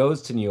suburbs,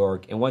 goes to New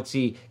York, and once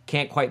he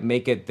can't quite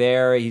make it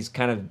there, he's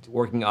kind of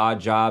working odd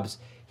jobs.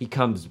 he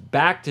comes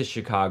back to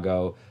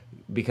Chicago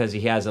because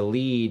he has a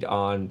lead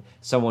on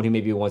someone who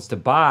maybe wants to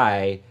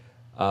buy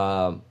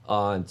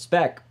on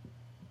spec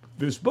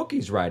this book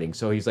he's writing.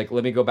 So he's like,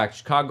 let me go back to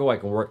Chicago. I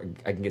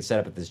can get set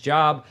up at this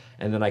job,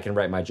 and then I can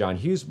write my John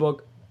Hughes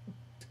book,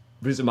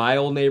 visit my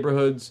old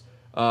neighborhoods.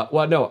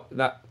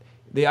 The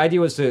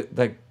idea was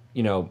to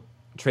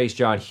trace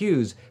John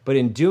Hughes, but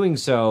in doing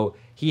so,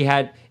 he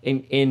had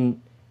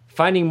in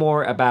finding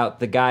more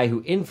about the guy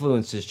who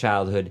influenced his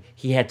childhood,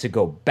 he had to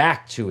go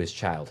back to his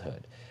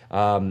childhood,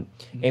 and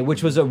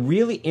which was a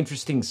really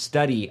interesting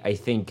study, I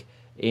think,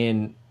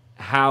 in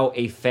how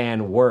a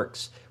fan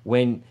works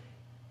when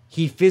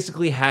he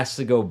physically has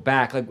to go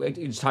back. Like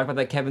you just talked about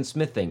that Kevin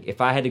Smith thing.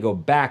 If I had to go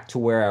back to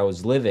where I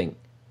was living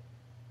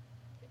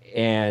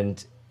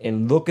and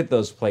look at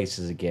those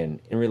places again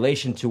in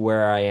relation to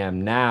where I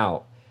am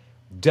now,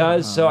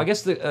 so I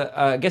guess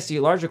the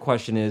larger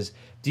question is,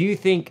 do you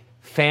think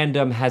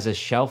fandom has a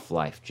shelf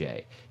life,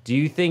 Jay? Do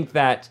you think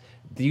that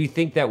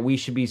we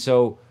should be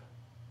so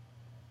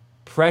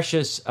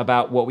precious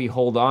about what we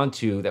hold on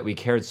to that we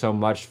cared so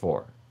much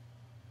for?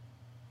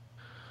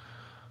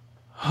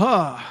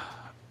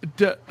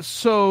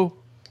 So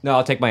no,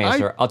 I'll take my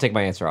answer. I'll take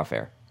my answer off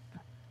air.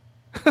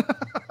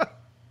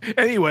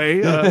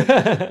 Anyway,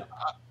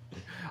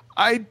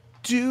 I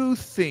do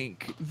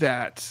think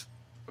that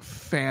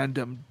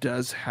fandom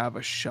does have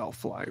a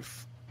shelf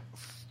life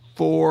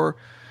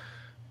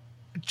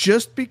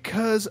just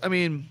because, I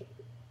mean,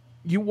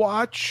 you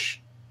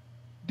watch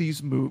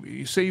these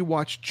movies, say you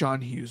watch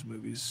John Hughes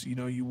movies, you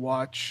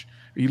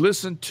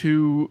listen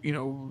to,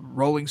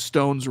 Rolling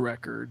Stones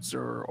records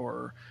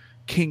or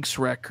Kinks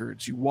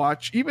records, you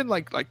watch even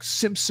like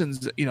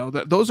Simpsons,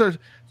 those are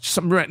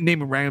some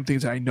naming random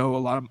things I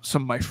know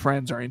some of my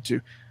friends are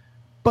into.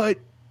 But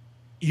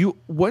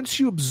once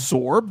you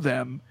absorb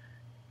them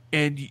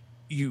and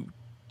you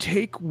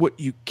take what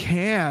you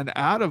can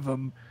out of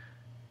them,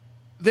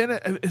 then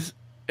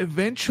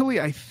eventually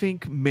I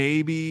think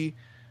maybe,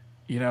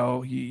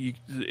 the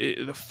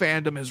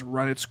fandom has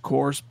run its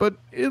course, but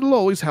it'll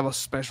always have a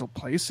special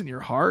place in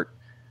your heart.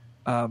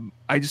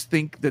 I just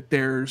think that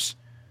there's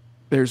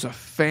a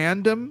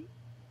fandom,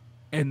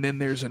 and then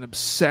there's an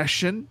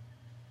obsession,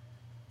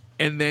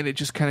 and then it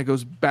just kind of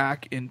goes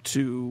back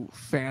into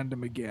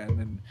fandom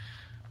again.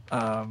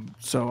 And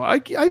so I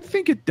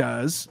think it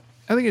does.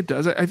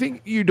 I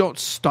think you don't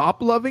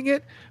stop loving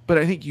it, but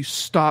I think you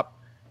stop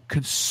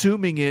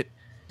consuming it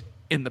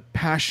in the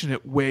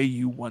passionate way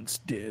you once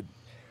did,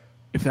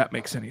 if that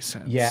makes any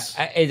sense. Yeah,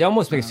 it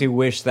almost makes me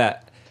wish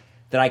that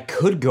I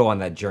could go on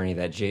that journey.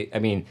 I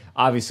mean,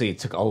 obviously it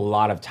took a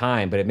lot of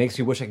time, but it makes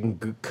me wish I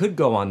could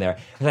go on there,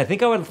 because I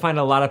think I would find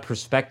a lot of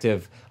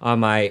perspective on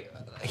my.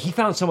 He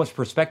found so much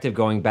perspective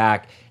going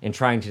back and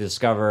trying to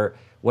discover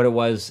what it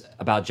was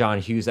about John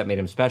Hughes that made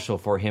him special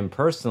for him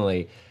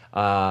personally,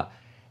 and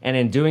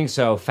in doing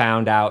so,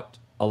 found out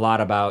a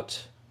lot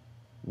about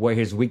where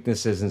his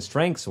weaknesses and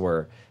strengths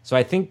were. So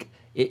I think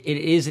it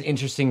is an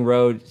interesting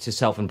road to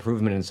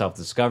self-improvement and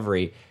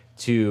self-discovery,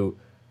 to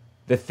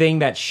the thing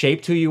that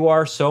shaped who you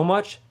are so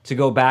much, to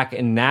go back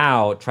and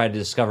now try to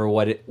discover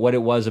what it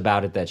was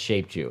about it that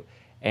shaped you,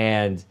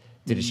 and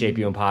did it shape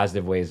you in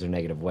positive ways or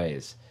negative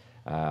ways.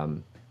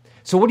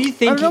 So what do you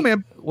think? I don't know,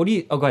 man.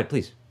 Oh, go ahead,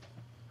 please.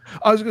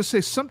 I was going to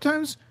say,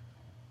 sometimes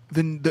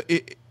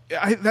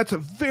that's a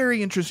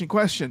very interesting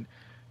question,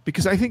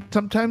 because I think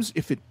sometimes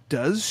if it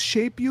does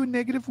shape you in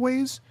negative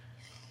ways,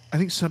 I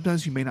think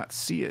sometimes you may not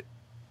see it.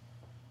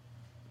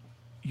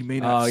 You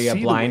may not. Oh, you have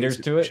blinders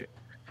to it.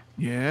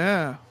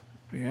 Yeah.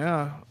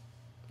 You're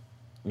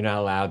not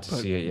allowed to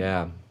see it.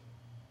 Yeah.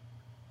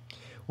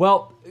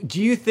 Well,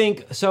 do you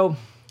think so?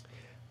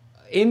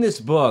 In this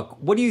book,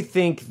 what do you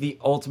think the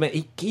ultimate?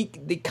 He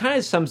kind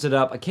of sums it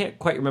up. I can't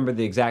quite remember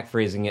the exact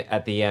phrasing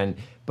at the end,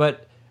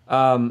 but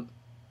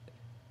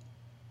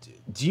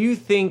do you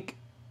think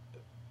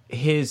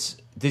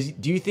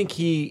do you think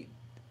he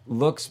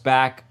looks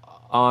back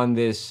on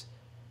this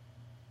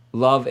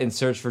love and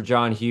search for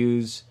John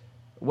Hughes?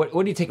 What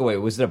do you take away?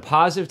 Was it a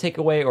positive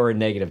takeaway or a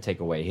negative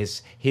takeaway?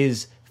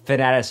 His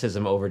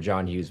fanaticism over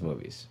John Hughes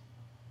movies.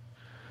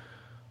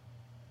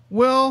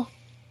 Well,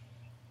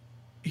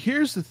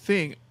 here's the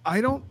thing. I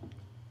don't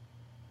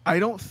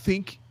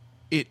think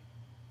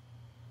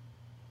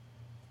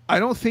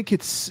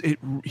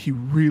he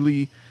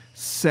really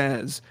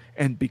says,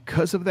 and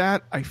because of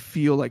that, I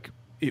feel like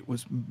it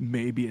was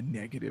maybe a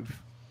negative.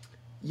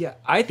 Yeah,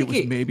 I think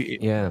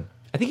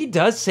I think he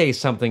does say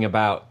something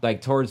about,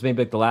 like, towards maybe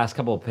like the last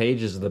couple of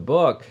pages of the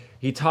book.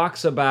 He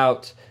talks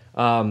about,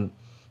 I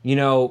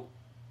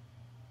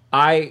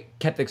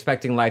kept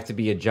expecting life to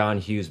be a John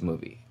Hughes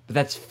movie, but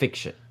that's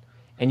fiction,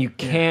 and you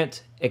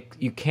can't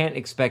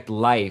expect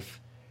life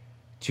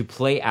to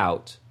play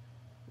out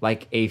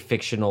like a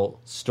fictional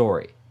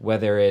story,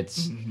 whether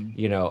it's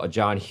a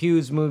John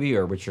Hughes movie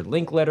or a Richard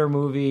Linklater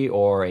movie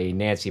or a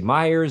Nancy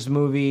Meyers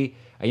movie.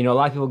 A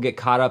lot of people get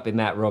caught up in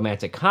that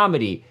romantic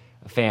comedy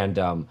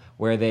fandom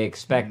where they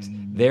expect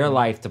their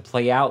life to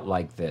play out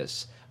like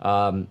this.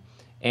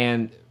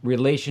 and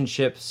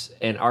relationships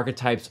and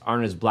archetypes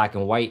aren't as black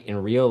and white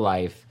in real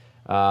life.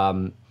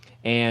 And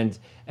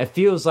it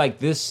feels like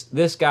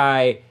this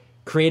guy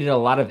created a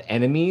lot of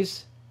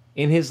enemies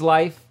in his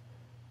life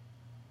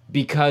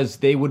because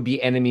they would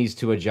be enemies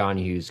to a John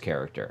Hughes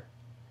character.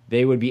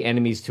 They would be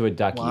enemies to a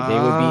Ducky.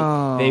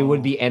 Wow. They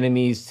would be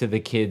enemies to the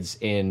kids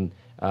in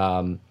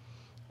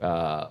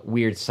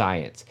Weird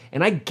Science.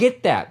 And I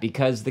get that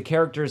because the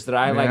characters that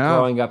I like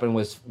growing up and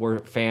were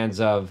fans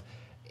of,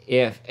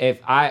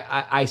 if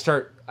I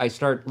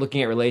start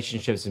looking at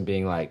relationships and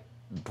being like,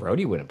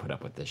 Brody wouldn't put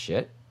up with this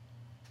shit.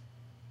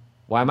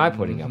 Why am I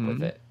putting up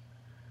with it?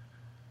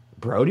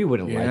 Brody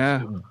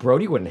wouldn't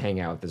Brody wouldn't hang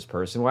out with this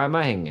person. Why am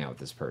I hanging out with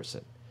this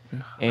person?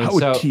 And how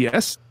would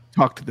TS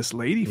talk to this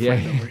lady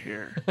friend over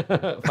here?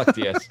 Fuck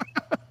TS.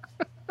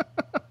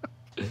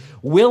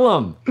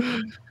 Willem.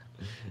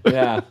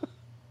 Yeah.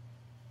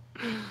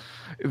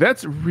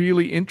 That's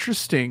really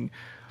interesting.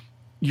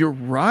 You're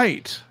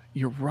right.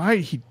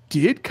 He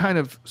did kind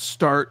of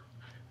start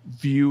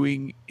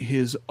viewing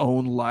his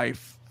own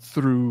life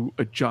through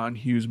a John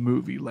Hughes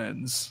movie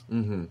lens.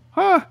 Mm-hmm.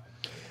 Huh.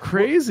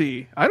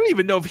 Crazy. I don't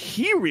even know if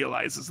he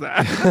realizes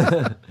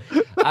that.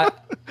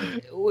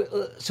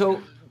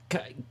 So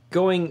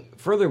going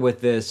further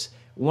with this,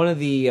 one of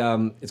the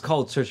it's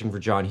called Searching for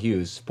John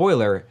Hughes.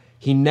 Spoiler,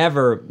 he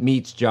never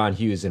meets John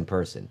Hughes in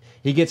person.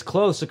 He gets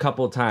close a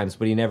couple of times,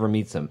 but he never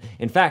meets him.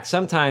 In fact,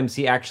 sometimes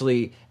he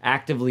actually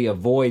actively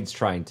avoids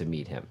trying to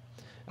meet him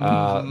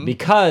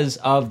because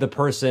of the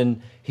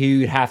person he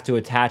would have to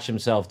attach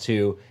himself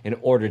to in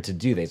order to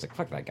do that. He's like,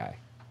 fuck that guy.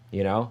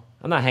 You know?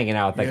 I'm not hanging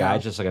out with that guy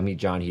just like I meet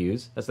John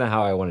Hughes. That's not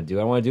how I want to do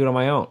it. I want to do it on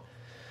my own.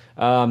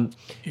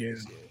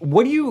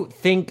 What do you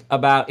think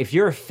about, if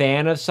you're a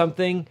fan of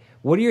something,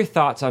 what are your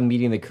thoughts on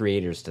meeting the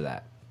creators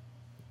to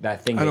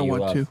that thing that you love? I don't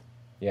want to.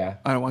 Yeah.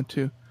 I don't want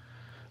to.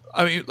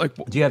 I mean, like...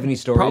 Do you have any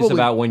stories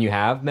about when you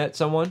have met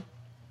someone?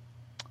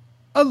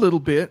 A little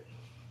bit.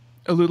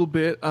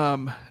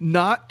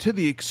 Not to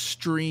the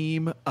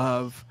extreme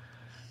of,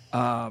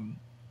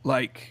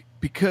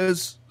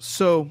 because...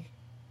 So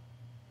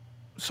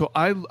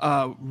I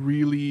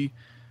really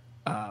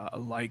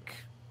like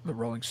the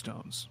Rolling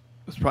Stones.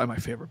 It's probably my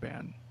favorite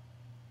band.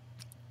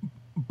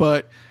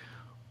 But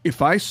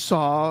if I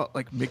saw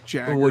like Mick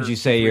Jagger... Would you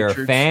say you're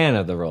a fan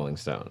of the Rolling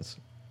Stones?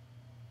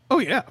 Oh,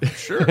 yeah, for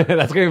sure.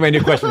 That's going to be my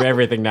new question for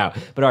everything now.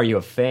 But are you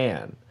a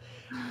fan?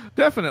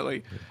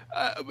 Definitely.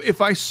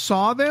 If I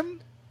saw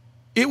them,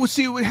 it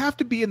would have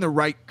to be in the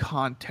right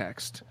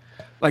context.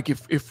 Like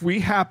if we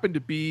happen to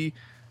be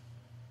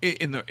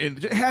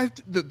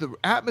the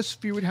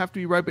atmosphere would have to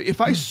be right. But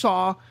if I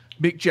saw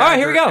Mick Jagger, all right,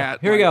 here we go.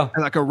 Here we go.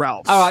 At like a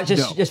Ralph's. All right,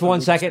 just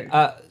 1 second.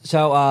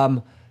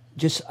 I'm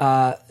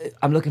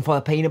looking for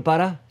the peanut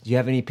butter. Do you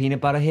have any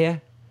peanut butter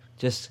here?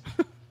 Just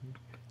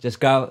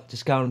go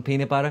on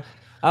peanut butter.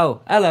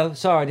 Oh, hello.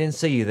 Sorry, I didn't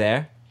see you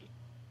there.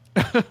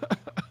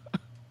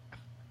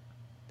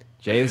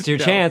 Jay, this is your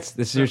chance.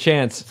 This is your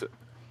chance.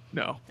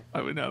 No,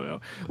 I would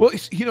no. Well,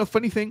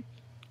 funny thing.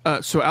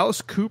 So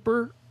Alice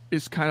Cooper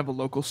is kind of a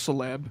local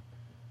celeb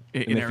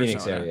in the Arizona.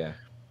 Phoenix area.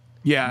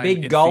 Yeah,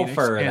 big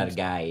golfer, that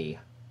guy.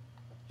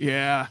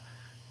 Yeah,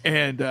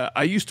 and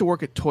I used to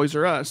work at Toys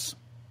R Us,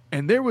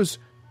 and there was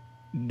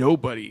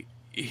nobody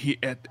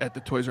at the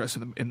Toys R Us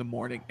in the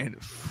morning, and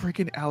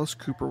freaking Alice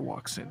Cooper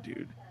walks in,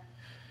 dude.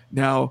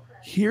 Now,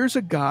 here's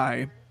a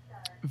guy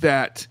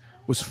that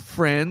was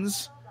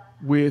friends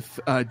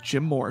with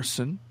Jim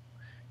Morrison.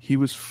 He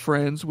was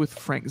friends with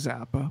Frank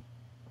Zappa.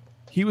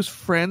 He was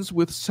friends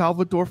with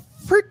Salvador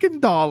freaking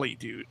Dali,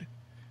 dude.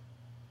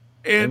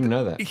 And I didn't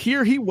know that.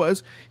 Here he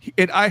was, he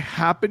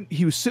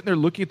was sitting there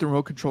looking at the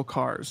remote control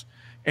cars,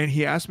 and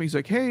he asked me, he's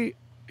like, can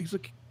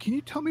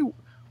you tell me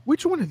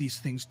which one of these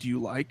things do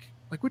you like?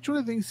 Like, which one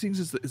of these things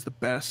is the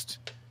best?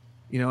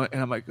 You know, and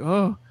I'm like,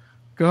 oh,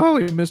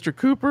 golly, Mr.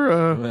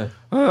 Cooper,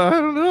 I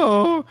don't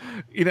know.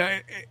 You know,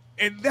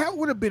 and that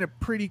would have been a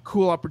pretty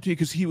cool opportunity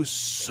because he was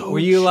so Were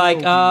you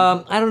like,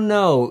 I don't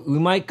know, we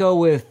might go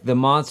with the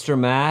Monster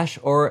Mash,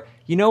 or,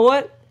 you know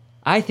what?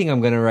 I think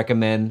I'm going to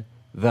recommend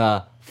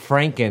the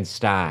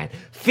Frankenstein.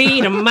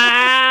 Feed 'em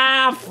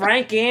my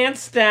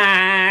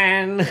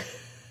Frankenstein.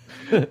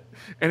 And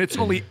it's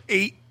only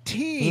 $18.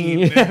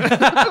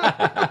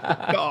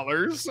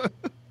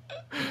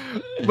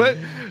 But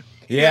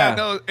yeah,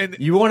 no, and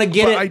you want to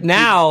get it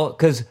now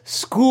because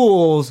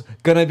school's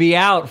going to be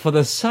out for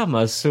the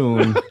summer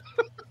soon.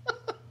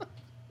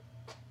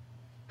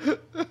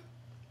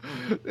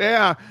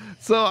 Yeah,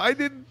 so I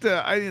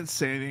didn't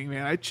say anything,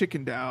 man. I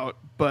chickened out,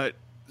 but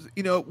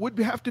it would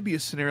have to be a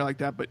scenario like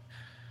that, but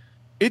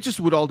it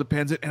just would all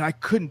depend. And I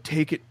couldn't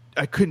take it.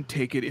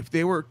 If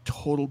they were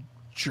total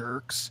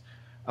jerks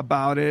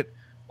about it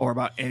or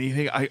about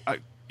anything.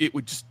 It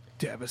would just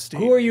devastate.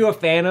 Who are you a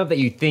fan of that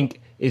you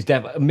think is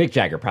Mick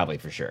Jagger? Probably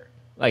for sure.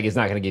 Like, it's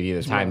not going to give you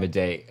the time of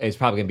day. It's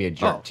probably going to be a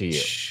jerk to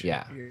you.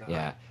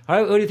 Yeah. All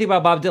right, what do you think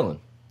about Bob Dylan?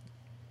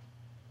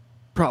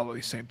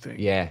 Probably same thing.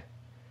 Yeah.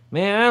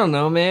 Man, I don't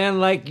know, man.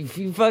 Like, if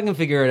you fucking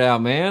figure it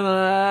out, man.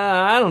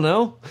 I don't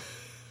know.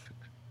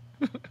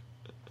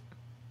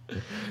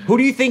 Who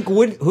do you think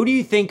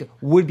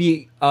would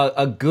be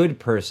a good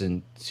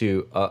person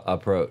to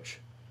approach?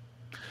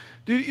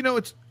 Dude,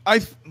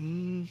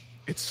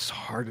 it's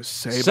hard to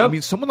say. But I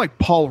mean, someone like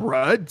Paul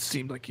Rudd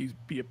seemed like he'd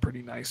be a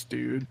pretty nice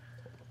dude.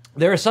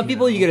 There are some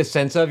people you get a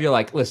sense of. You're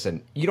like,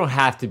 listen, you don't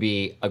have to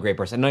be a great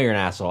person. I know you're an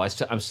asshole.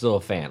 I'm still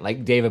a fan.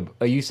 Like David,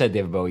 you said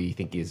David Bowie. You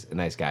think he's a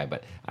nice guy,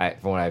 but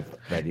from what I've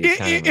read, he's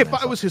kind of if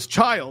I was his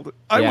child,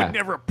 I would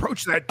never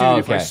approach that dude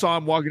if I saw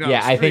him walking out. Yeah,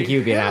 the street. I think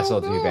you'd be an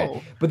asshole to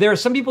be. But there are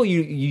some people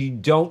you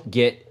don't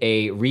get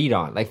a read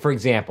on. Like for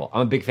example,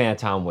 I'm a big fan of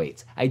Tom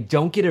Waits. I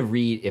don't get a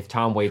read if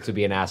Tom Waits would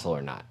be an asshole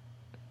or not.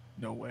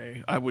 No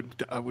way. I wouldn't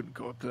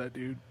go up to that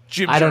dude.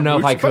 I don't know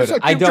if I could.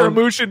 I don't.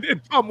 Jarmusch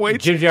and Tom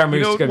Waits. Jim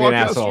Jarmusch is gonna be an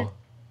asshole.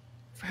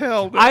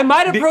 Hell, no. I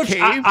might approach.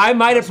 I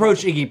might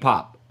approach Iggy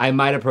Pop. I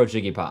might approach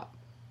Iggy Pop.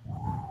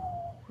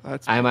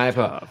 That's I might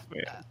tough,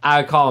 approach. I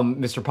would call him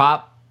Mr.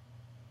 Pop.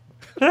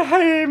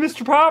 Hey,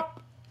 Mr.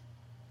 Pop.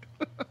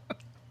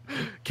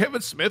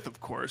 Kevin Smith, of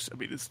course. I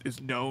mean,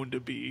 is known to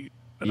be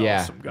an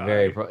awesome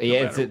guy.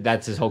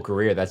 That's his whole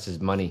career. That's his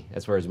money.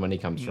 That's where his money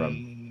comes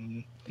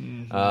from.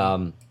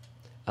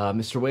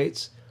 Mr.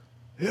 Waits.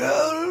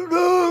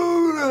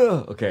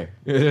 Okay.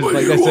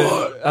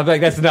 I'm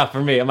like, that's enough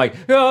for me. I'm like,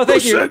 oh,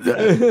 thank you.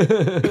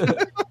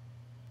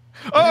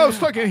 I was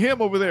talking to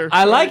him over there.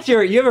 I liked you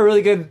have a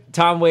really good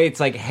Tom Waits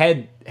like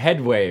head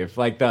wave,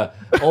 like the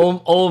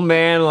old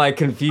man like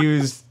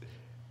confused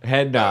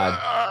head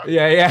nod.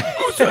 Yeah.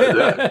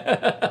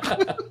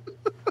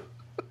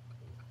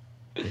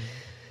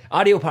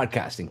 Audio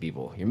podcasting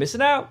people, you're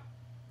missing out.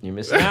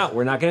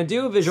 We're not going to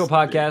do a visual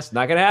podcast.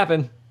 Not going to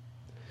happen.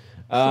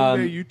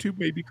 Someday YouTube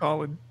may be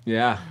calling.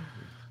 Yeah.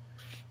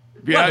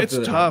 Yeah, it's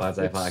tough.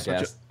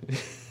 Podcast.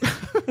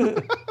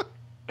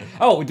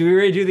 Oh, do we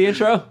already do the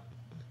intro?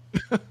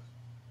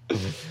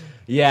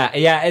 Yeah,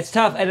 it's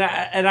tough, and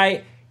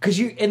I, because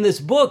you in this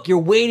book, you're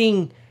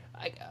waiting.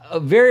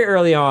 Very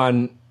early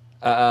on,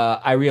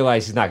 I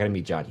realized he's not going to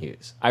meet John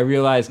Hughes. I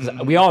realized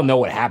because we all know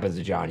what happens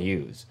to John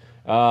Hughes.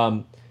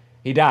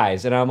 He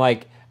dies, and I'm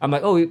like,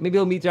 oh, maybe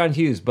he'll meet John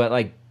Hughes, but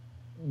like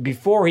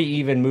before he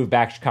even moved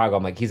back to Chicago,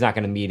 I'm like, he's not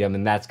going to meet him,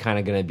 and that's kind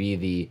of going to be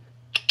the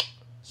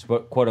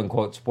quote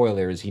unquote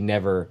spoilers. He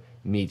never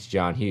meets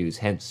John Hughes,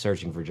 hence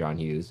searching for John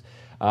Hughes.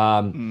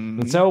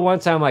 And so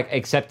once I'm like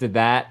accepted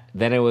that,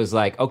 then it was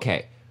like,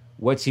 okay,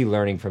 what's he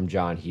learning from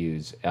John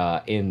Hughes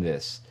in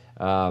this?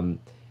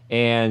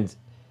 And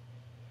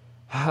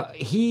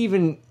he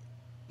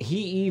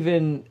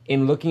even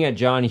in looking at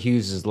John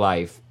Hughes's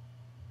life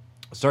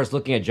starts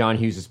looking at John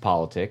Hughes's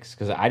politics,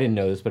 because I didn't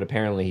know this, but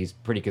apparently he's a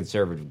pretty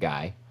conservative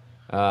guy.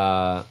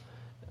 And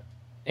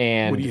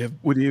would he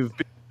have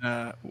been?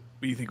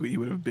 What do you think he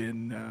would have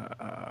been?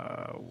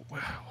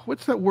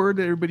 What's that word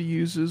that everybody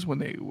uses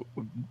when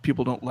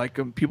people don't like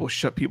them? People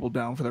shut people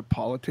down for their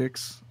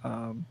politics.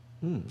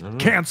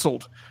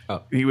 Canceled.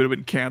 Oh. He would have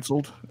been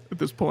canceled at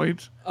this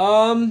point.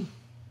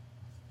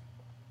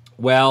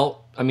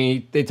 Well, I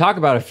mean, they talk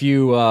about a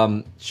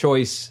few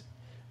choice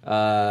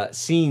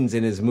scenes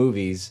in his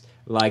movies,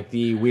 like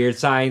the Weird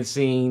Science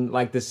scene,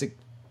 like the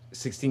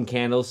 16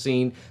 Candles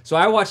scene. So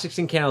I watched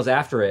 16 Candles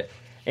after it.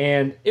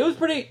 And it was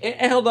it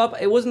held up.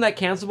 It wasn't that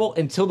cancelable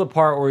until the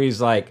part where he's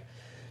like,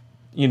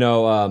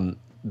 the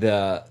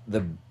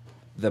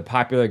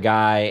popular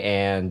guy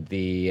and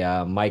the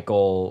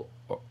Michael,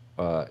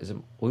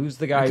 who's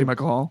the guy? Anthony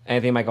Michael Hall.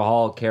 Anthony Michael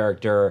Hall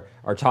character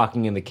are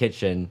talking in the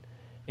kitchen,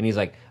 and he's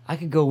like, I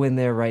could go in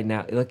there right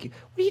now. Like,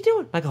 what are you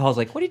doing? Michael Hall's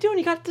like, what are you doing?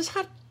 You got this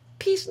hot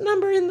piece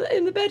number in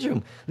the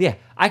bedroom. Yeah,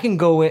 I can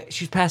go in.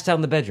 She's passed out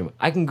in the bedroom.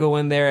 I can go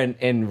in there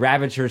and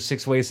ravage her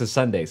 6 ways to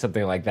Sunday,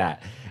 something like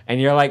that. And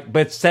you're like,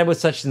 but said with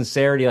such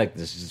sincerity, like,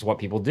 this is what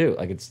people do.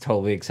 Like, it's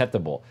totally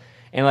acceptable.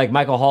 And, like,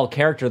 Michael Hall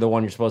character, the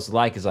one you're supposed to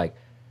like, is like,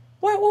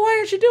 why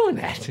aren't you doing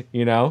that?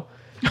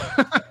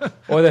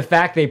 Or the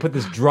fact they put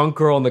this drunk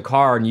girl in the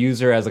car and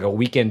use her as, like, a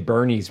Weekend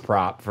Bernie's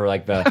prop for,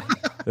 like,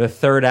 the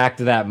third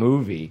act of that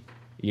movie.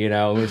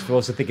 We're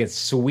supposed to think it's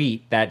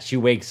sweet that she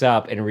wakes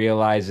up and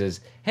realizes,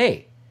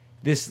 hey,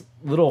 this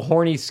little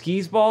horny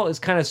skis ball is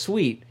kind of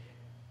sweet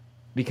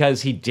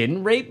because he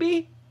didn't rape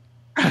me?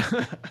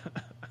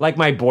 Like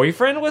my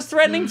boyfriend was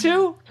threatening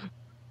to?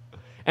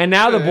 And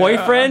now the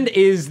boyfriend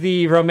is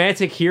the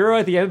romantic hero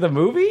at the end of the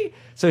movie?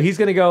 So he's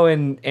going to go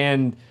and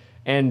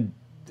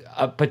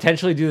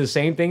potentially do the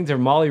same thing to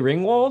Molly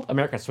Ringwald,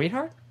 America's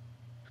Sweetheart?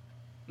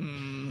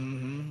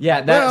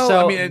 Yeah,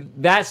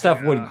 that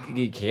stuff would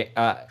get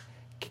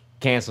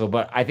canceled,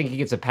 but I think he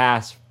gets a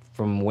pass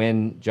from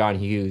when John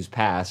Hughes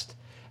passed.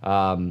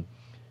 That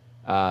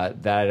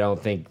I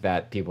don't think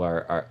that people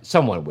are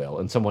someone will,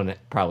 and someone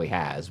probably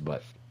has,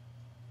 but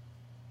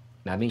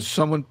not me.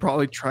 Someone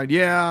probably tried.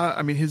 Yeah,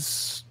 I mean,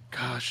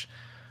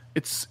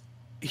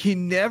 he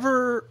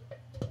never,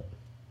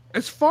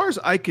 as far as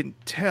I can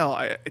tell,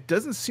 it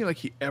doesn't seem like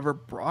he ever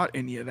brought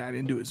any of that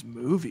into his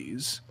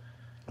movies.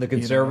 The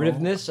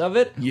conservativeness of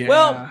it? Yeah.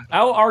 Well,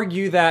 I'll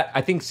argue that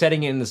I think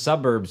setting it in the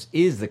suburbs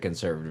is the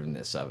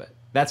conservativeness of it.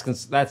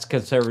 That's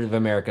conservative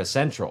America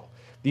central.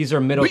 These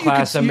are middle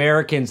class see-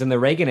 Americans in the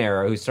Reagan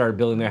era who started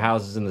building their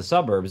houses in the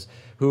suburbs,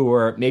 who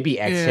were maybe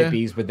ex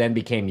hippies, but then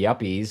became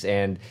yuppies,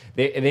 and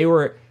they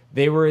were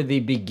the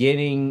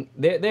beginning.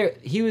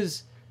 He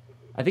was.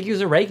 I think he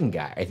was a Reagan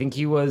guy. I think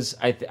he was,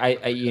 a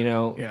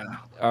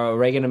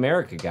Reagan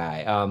America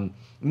guy.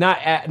 Not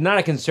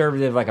a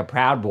conservative like a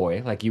Proud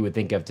Boy like you would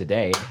think of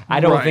today. I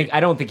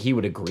don't think he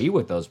would agree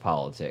with those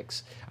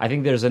politics. I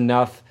think there's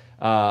enough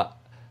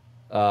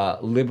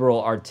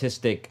liberal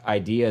artistic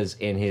ideas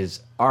in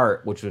his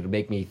art which would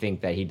make me think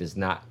that he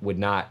would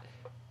not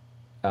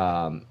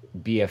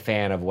be a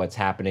fan of what's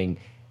happening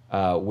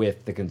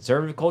with the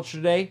conservative culture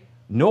today,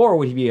 nor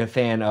would he be a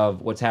fan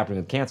of what's happening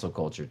with cancel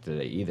culture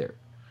today either.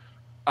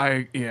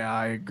 I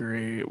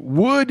agree.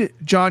 Would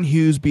John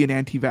Hughes be an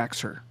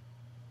anti-vaxxer?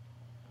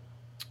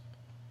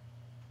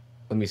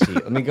 Let me see.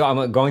 Let me go.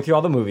 I'm going through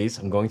all the movies.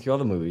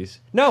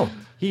 No,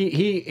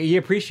 he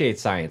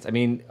appreciates science. I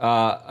mean,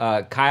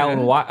 Kyle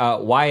and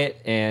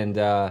Wyatt and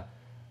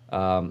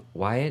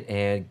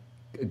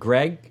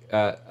Greg.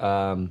 I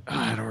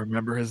don't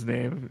remember his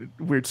name.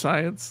 Weird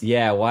Science.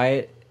 Yeah,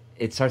 Wyatt.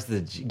 It starts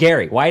with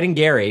Gary. Wyatt and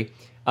Gary.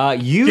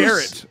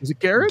 Garrett. Is it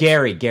Garrett?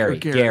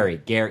 Gary.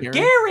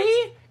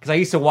 Because I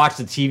used to watch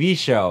the TV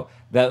show,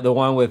 the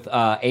one with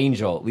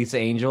Lisa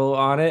Angel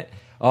on it.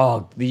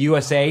 Oh, the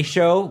USA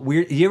show.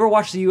 Weird. You ever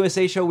watch the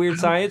USA show Weird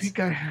Science? I think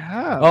I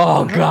have.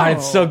 Oh God,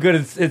 it's so good.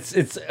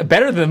 It's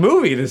better than the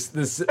movie.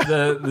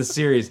 The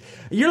series.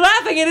 You're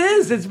laughing. It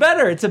is. It's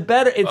better. It's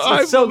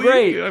so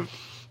great.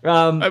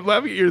 I'm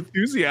laughing at your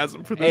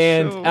enthusiasm for this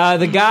show.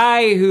 And the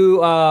guy who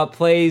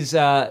plays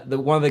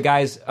one of the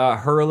guys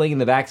hurling in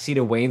the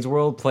backseat of Wayne's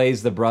World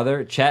plays the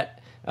brother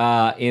Chet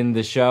in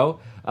the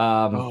show.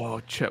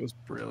 Chet was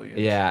brilliant.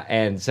 Yeah,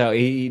 and so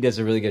he does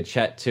a really good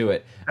Chet to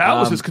it. That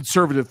was his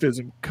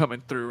conservatism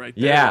coming through right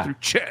there. Yeah. Through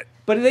Chet.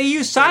 But they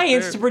use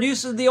science to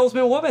produce the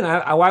Ultimate Woman.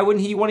 Why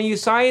wouldn't he want to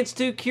use science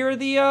to cure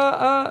the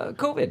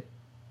COVID?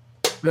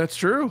 That's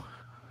true.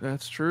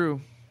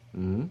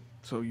 Mm-hmm.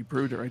 So you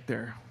proved it right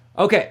there.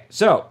 Okay,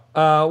 so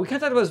we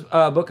kind of talked about this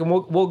book, and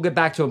we'll get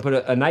back to it and put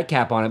a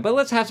nightcap on it. But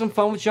let's have some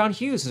fun with John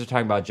Hughes, since we're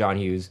talking about John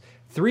Hughes.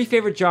 3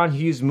 favorite John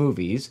Hughes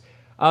movies.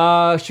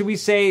 Should we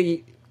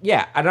say...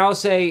 Yeah, and I'll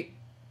say,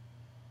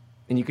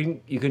 and you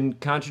can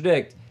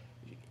contradict.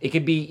 It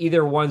could be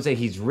either ones that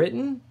he's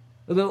written.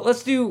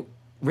 Let's do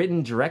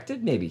written,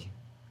 directed, maybe.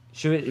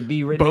 Should it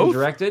be written and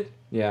directed?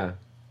 Yeah.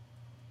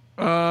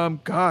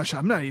 Gosh,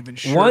 I'm not even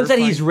sure. Ones that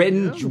he's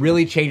written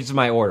really changes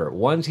my order.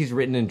 Ones he's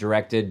written and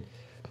directed,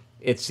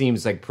 it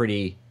seems like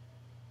pretty.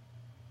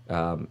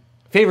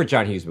 Favorite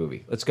John Hughes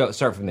movie. Let's go.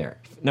 Start from there.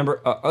 Number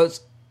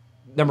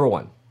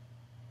 1.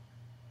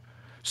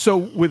 So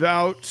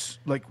without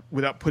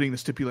putting the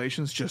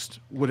stipulations, just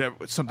whatever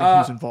something he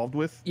was involved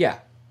with. Yeah.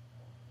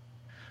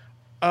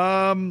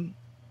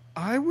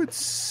 I would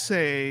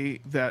say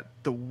that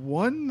the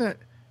one that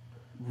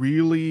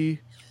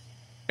really,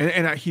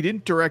 and he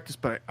didn't direct this,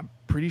 but I'm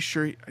pretty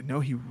sure I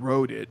know he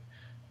wrote it,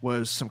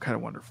 was Some Kind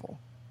of Wonderful.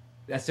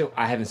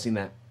 I haven't seen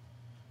that.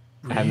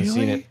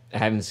 Really? I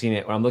haven't seen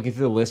it. When I'm looking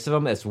through the list of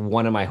them, it's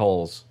one of my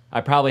holes. I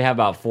probably have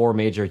about 4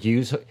 major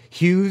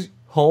Hughes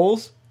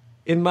holes.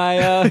 In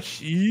my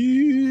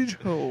huge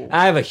hole.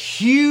 I have a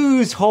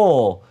huge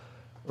hole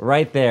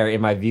right there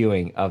in my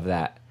viewing of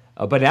that.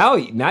 But now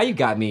you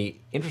got me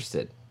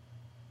interested.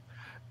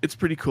 It's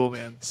pretty cool,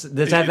 man. Does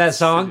it have that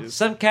song?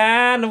 Some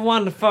Kind of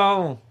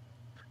Wonderful.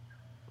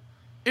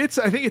 I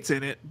think it's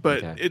in it,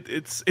 but okay.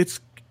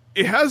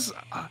 It has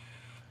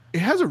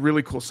a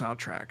really cool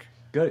soundtrack.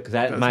 Good, because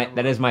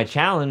that is my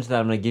challenge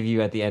that I'm going to give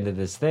you at the end of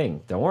this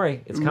thing. Don't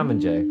worry, it's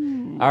coming, Jay.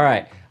 All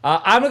right,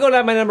 I'm going to go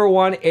down my number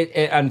 1.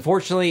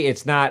 Unfortunately,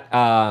 it's not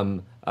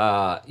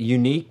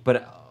unique,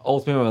 but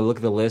ultimately, when I look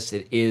at the list,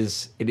 it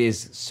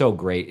is so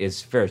great.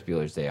 It's Ferris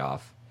Bueller's Day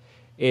Off.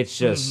 It's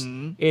just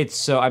it's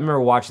so. I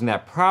remember watching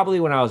that probably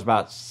when I was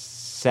about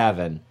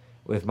 7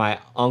 with my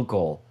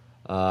uncle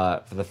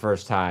for the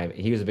first time.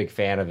 He was a big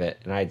fan of it,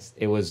 and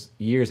it was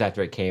years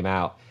after it came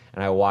out,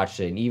 and I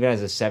watched it. And even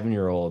as a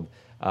 7-year-old.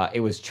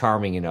 It was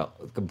charming in a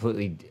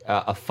completely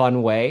a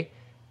fun way,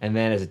 and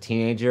then as a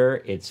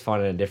teenager, it's fun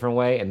in a different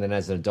way, and then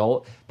as an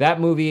adult, that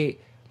movie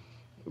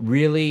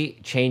really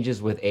changes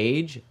with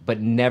age,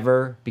 but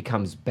never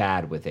becomes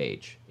bad with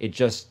age. It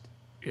just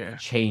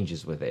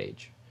changes with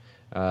age.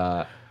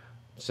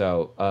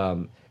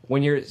 So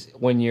when you're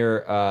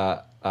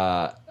a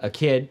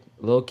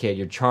little kid,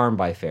 you're charmed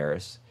by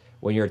Ferris.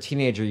 When you're a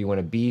teenager, you want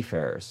to be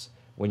Ferris.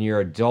 When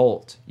you're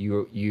adult,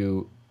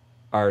 you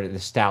are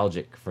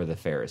nostalgic for the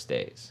Ferris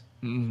days.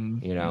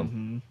 Mm-hmm. You know?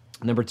 Mm-hmm.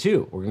 Number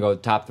 2, we're going to go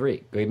top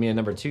 3. Give me a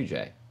number 2,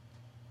 Jay.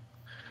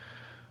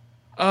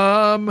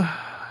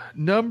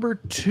 Number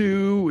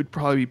 2 would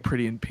probably be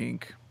Pretty in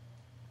Pink.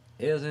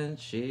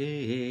 Isn't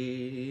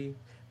she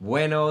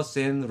buenos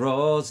en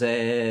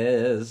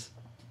roses?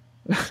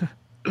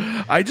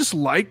 I just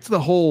liked the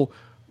whole,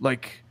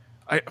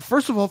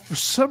 first of all, for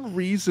some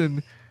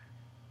reason,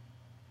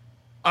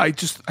 I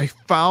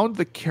found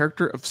the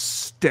character of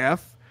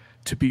Steph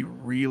to be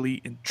really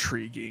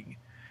intriguing,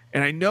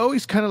 And I know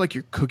he's kind of like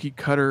your cookie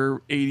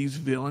cutter 80s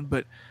villain,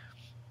 but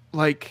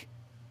like,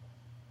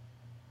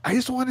 I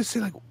just want to say,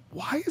 like,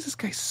 why is this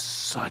guy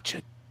such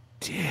a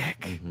dick?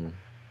 Mm-hmm.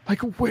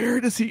 Like,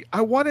 where does he?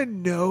 I want to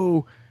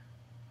know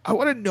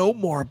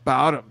more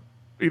about him.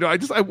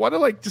 I want to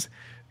like just,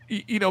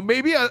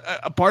 maybe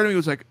a part of me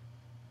was like,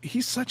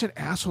 he's such an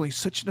asshole. He's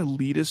such an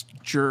elitist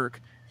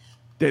jerk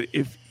that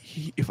if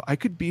I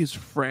could be his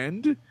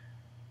friend,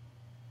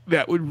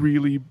 that would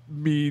really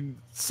mean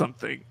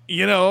something,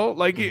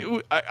 like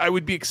I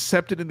would be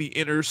accepted in the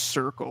inner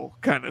circle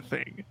kind of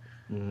thing.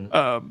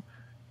 Mm-hmm.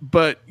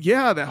 But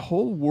yeah, that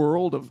whole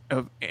world of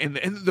and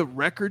the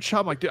record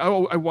shop, like I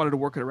wanted to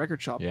work at a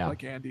record shop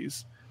like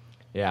Andy's.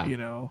 Yeah.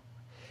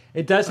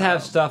 It does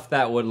have stuff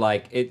that would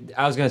like it.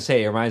 I was going to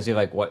say, it reminds me of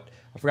like what,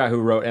 I forgot who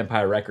wrote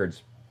Empire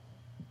Records,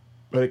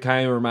 but it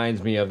kind of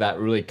reminds me of that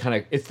really kind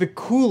of, it's the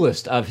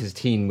coolest of his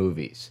teen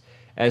movies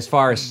as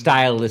far as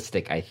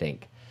stylistic, I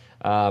think.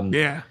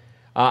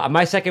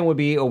 My second would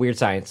be A Weird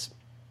Science.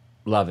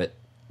 Love it.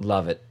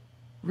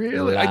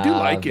 Really? Love I do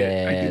like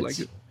it. I do like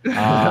it.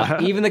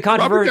 Even the Robert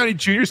controversy. Downey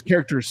Jr.'s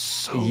character is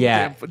so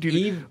damn fun.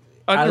 Dude,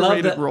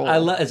 underrated role.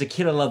 As a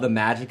kid, I love the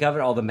magic of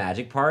it, all the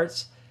magic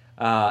parts,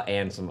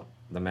 and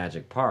the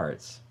magic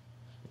parts.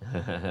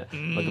 Look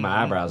at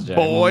my eyebrows, Jack.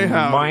 Boy,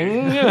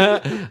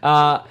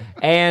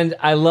 and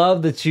I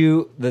love the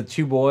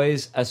two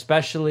boys,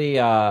 especially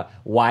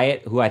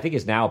Wyatt, who I think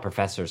is now a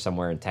professor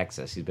somewhere in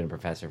Texas. He's been a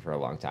professor for a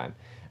long time.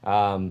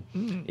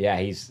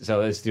 Yeah,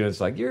 so the students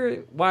like,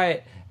 you're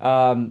Wyatt.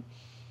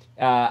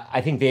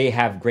 I think they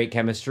have great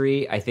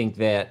chemistry. I think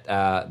that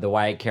the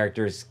Wyatt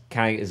character is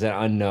an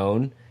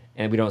unknown,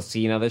 and we don't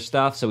see in other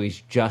stuff, so he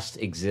just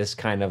exists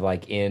kind of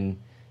like in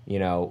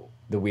the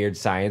weird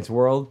science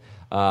world.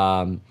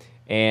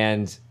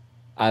 And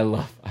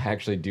I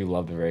actually do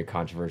love the very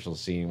controversial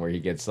scene where he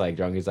gets like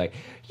drunk. He's like,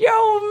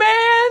 "Yo,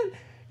 man,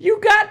 you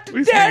got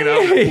to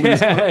daddy."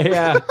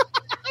 Yeah.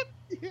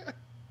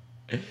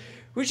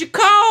 Would you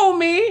call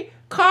me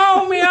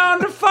on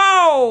the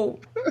phone?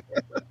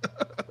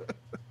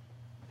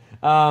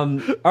 All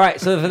right,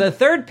 so for the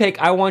third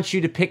pick, I want you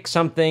to pick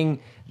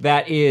something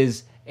that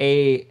is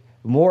a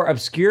more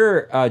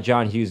obscure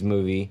John Hughes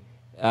movie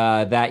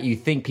that you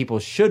think people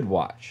should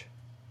watch.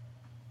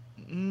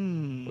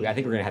 I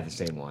think we're going to have the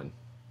same one.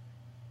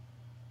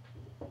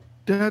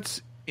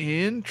 That's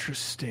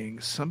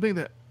interesting. Something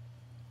that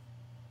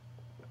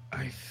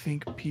I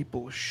think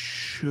people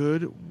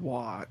should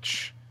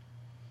watch.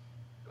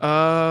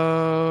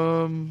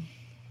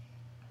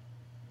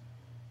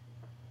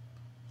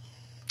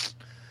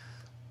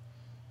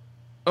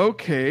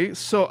 Okay,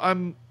 so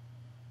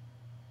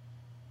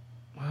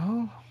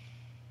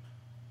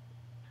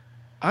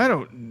I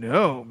don't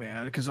know,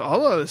 man, because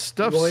all of this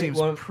stuff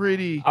seems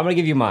pretty... I'm going to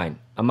give you mine.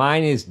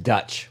 Mine is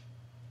Dutch.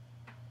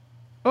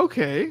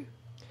 Okay.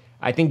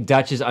 I think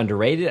Dutch is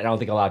underrated. I don't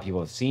think a lot of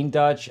people have seen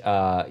Dutch.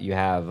 You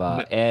have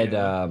Ed...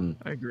 I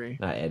agree.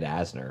 Not Ed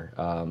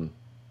Asner.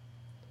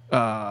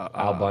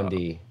 Al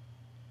Bundy.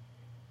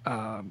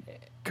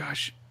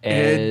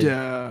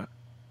 Ed...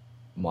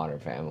 Modern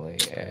Family.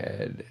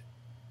 Ed...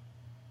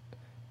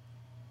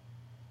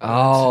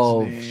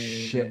 Oh,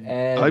 shit.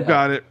 Ed... I've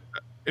got it.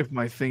 If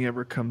my thing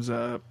ever comes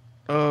up.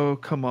 Oh,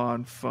 come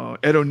on, phone.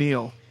 Ed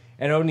O'Neill.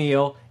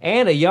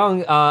 And a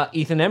young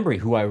Ethan Embry,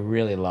 who I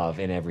really love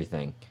in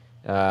everything.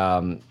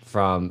 From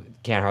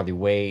Can't Hardly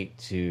Wait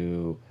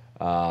to,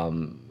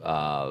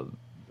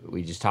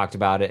 we just talked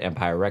about it,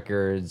 Empire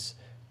Records,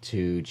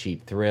 to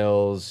Cheap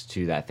Thrills,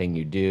 to That Thing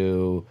You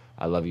Do.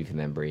 I love Ethan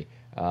Embry.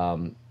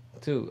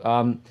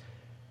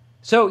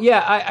 So,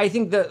 yeah, I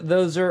think that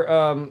those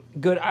are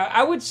good.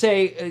 I would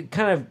say,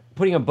 kind of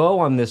putting a bow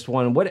on this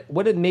one,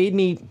 what it made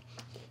me...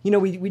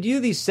 we do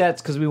these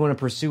sets because we want to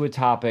pursue a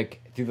topic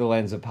through the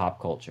lens of pop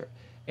culture.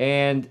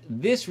 And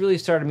this really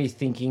started me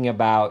thinking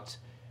about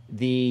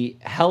the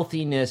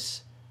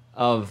healthiness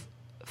of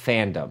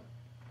fandom.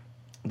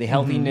 The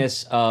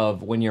healthiness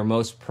of when you're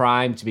most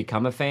primed to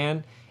become a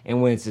fan,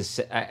 and when there's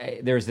the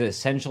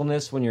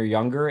essentialness when you're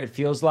younger, it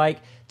feels like,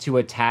 to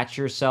attach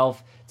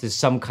yourself to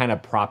some kind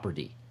of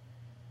property.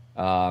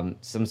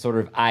 Some sort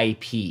of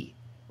IP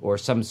or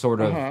some sort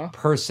of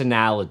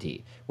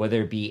personality,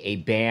 whether it be a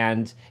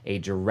band, a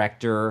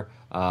director,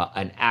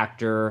 an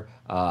actor,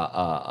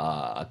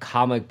 a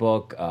comic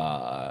book,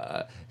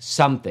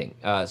 something,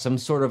 some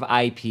sort of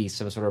IP,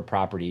 some sort of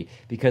property,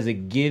 because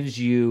it gives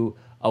you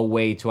a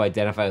way to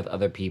identify with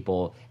other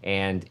people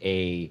and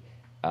a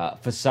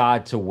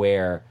facade to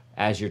wear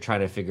as you're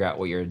trying to figure out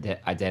what your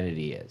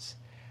identity is.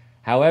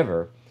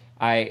 However,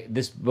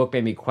 this book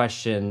made me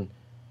question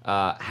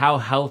how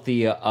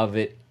healthy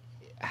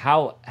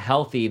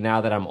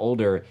now that I'm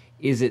older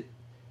is it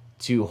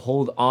to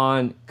hold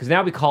on, because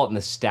now we call it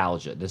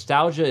nostalgia.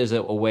 Nostalgia is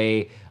a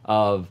way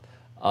of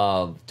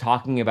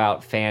talking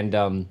about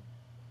fandom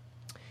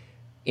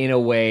in a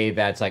way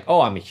that's like, oh,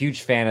 I'm a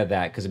huge fan of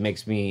that because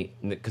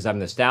I'm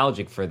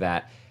nostalgic for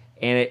that.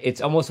 And it's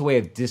almost a way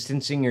of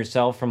distancing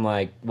yourself from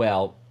like,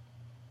 well,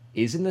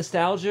 is it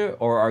nostalgia,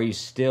 or are you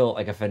still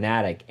like a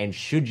fanatic? And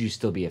should you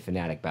still be a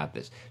fanatic about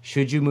this?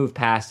 Should you move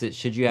past it?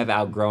 Should you have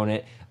outgrown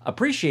it?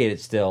 Appreciate it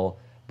still,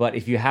 but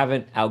if you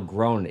haven't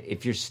outgrown it,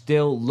 if you're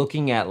still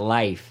looking at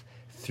life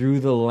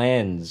through the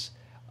lens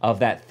of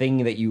that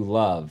thing that you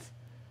love,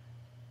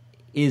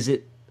 is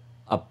it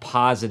a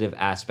positive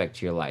aspect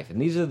to your life?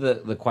 And these are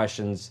the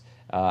questions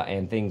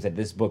and things that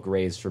this book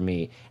raised for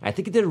me. And I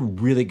think it did a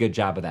really good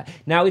job of that.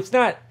 Now, it's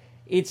not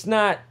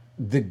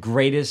the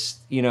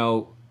greatest,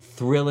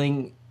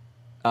 thrilling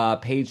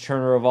page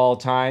turner of all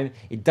time.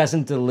 It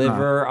doesn't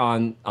deliver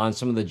on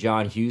some of the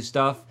John Hughes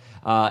stuff.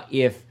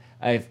 If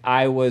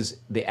I was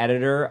the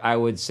editor, I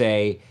would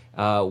say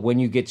when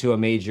you get to a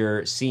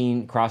major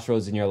scene,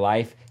 crossroads in your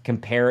life,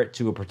 compare it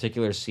to a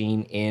particular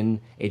scene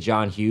in a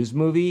John Hughes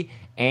movie,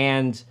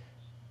 and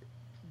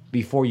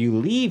before you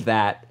leave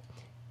that,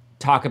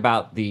 talk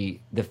about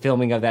the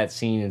filming of that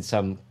scene and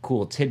some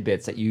cool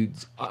tidbits that you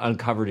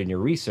uncovered in your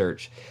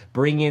research.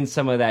 Bring in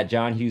some of that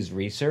John Hughes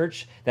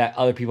research that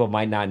other people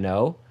might not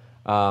know,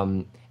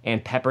 and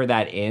pepper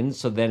that in,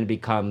 so then it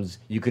becomes,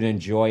 you can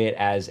enjoy it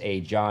as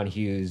a John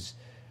Hughes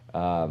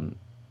subculture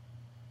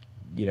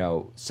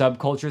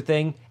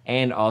thing,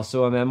 and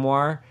also a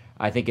memoir.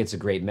 I think it's a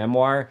great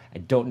memoir. I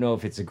don't know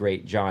if it's a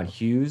great John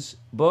Hughes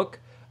book.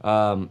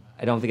 I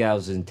don't think that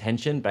was his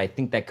intention, but I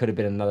think that could have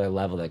been another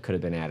level that could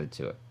have been added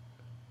to it.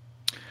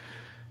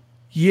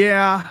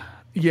 Yeah.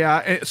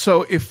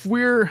 So if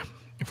we're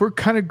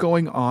kind of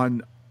going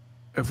on,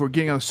 if we're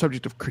getting on the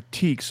subject of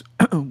critiques,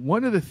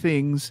 one of the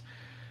things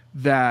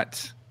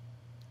that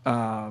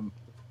I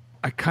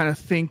kind of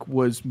think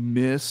was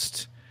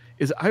missed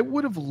is I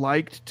would have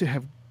liked to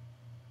have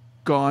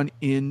gone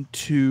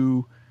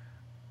into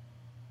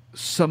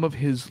some of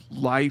his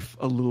life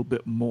a little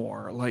bit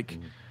more. Like,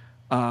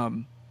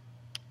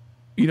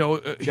 he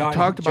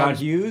talked about John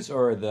Hughes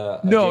or the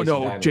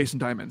Jason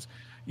Diamond's.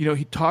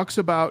 He talks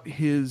about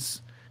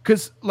his,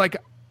 because like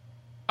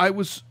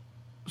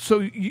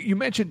you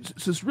mentioned,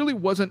 so this really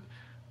wasn't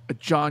a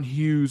John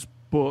Hughes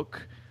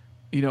book,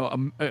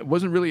 it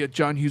wasn't really a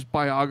John Hughes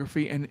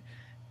biography, and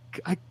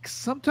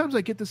sometimes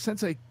I get the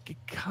sense it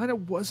kind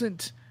of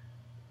wasn't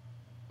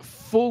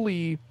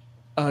fully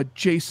a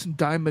Jason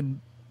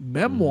Diamond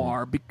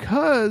memoir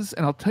because,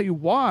 and I'll tell you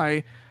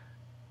why.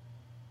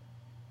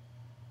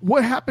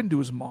 What happened to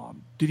his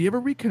mom? Did he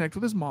ever reconnect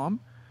with his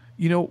mom?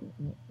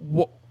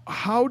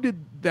 How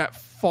did that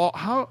fall?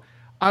 How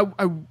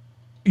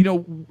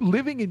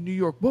living in New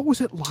York, what was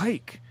it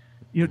like?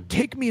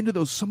 Take me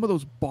into some of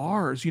those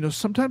bars.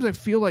 Sometimes I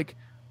feel like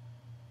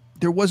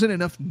there wasn't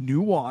enough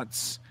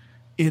nuance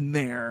in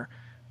there.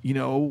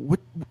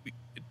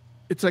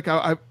 It's like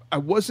I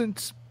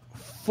wasn't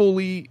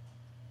fully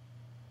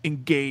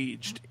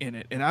engaged in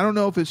it, and I don't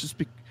know if it's just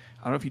I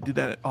don't know if he did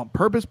that on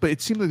purpose, but it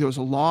seemed like there was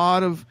a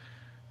lot of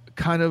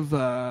kind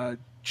of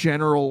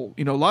general,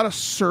 a lot of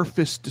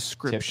surface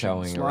descriptions,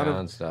 tiptoeing a lot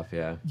around of stuff.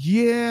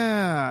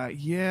 Yeah,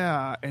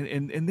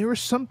 and there were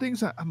some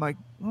things I'm like,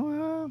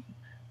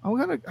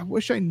 I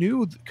wish I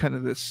knew kind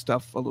of this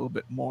stuff a little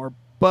bit more,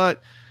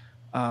 but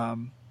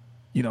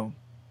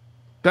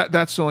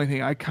that's the only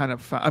thing I kind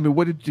of found. I mean,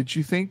 what did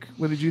you think?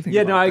 What did you think?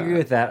 Yeah, about no, I that? agree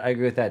with that. I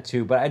agree with that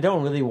too. But I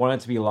don't really want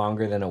it to be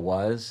longer than it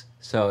was.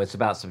 So it's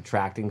about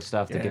subtracting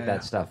stuff to get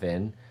that stuff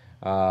in.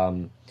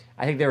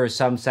 I think there were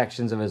some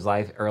sections of his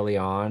life early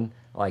on,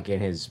 like in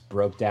his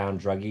broke down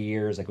druggy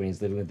years, like when he's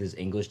living with his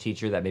English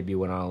teacher, that maybe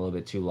went on a little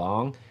bit too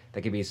long.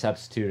 That could be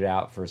substituted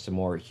out for some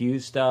more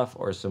Hughes stuff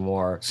or some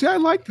more. See, I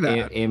liked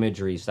that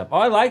imagery stuff. Oh,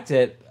 I liked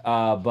it,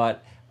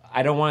 but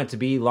I don't want it to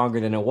be longer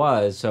than it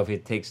was. So if he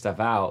takes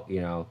stuff out,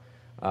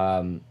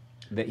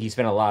 that he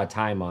spent a lot of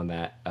time on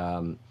that.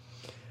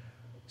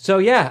 So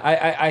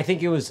yeah, I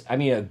think it was,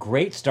 a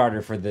great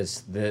starter for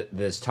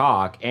this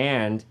talk,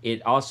 and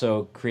it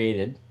also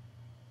created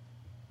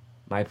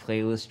my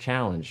playlist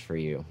challenge for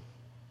you.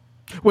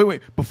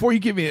 Wait! Before you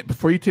tell me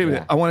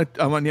that, I want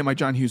to name my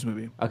John Hughes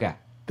movie. Okay,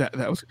 that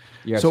was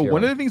so.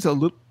 One of the things a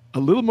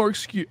little more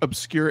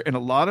obscure, and a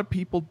lot of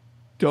people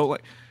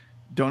don't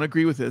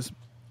agree with this,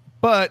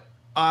 but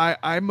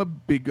I'm a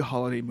big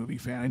holiday movie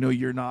fan. I know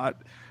you're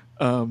not,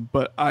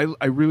 but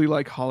I really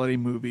like holiday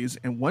movies,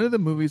 and one of the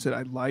movies that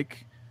I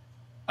like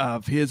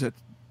of his that's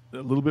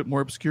a little bit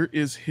more obscure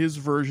is his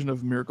version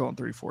of Miracle on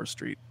 34th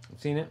Street. I've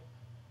seen it.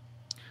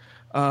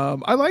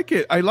 I like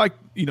it. I like,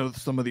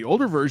 some of the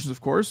older versions, of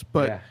course,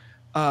 but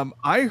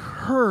I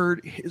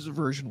heard his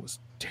version was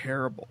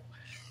terrible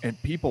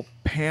and people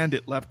panned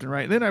it left and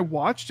right. And then I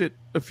watched it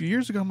a few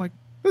years ago. I'm like,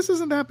 this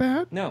isn't that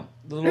bad. No,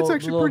 it's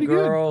actually pretty good.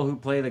 Little girl who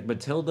played like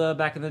Matilda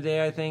back in the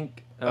day, I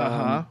think.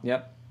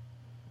 Yep.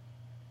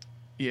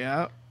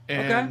 Yeah.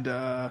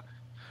 And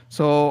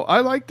so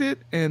I liked it,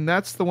 and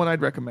that's the one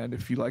I'd recommend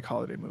if you like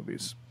holiday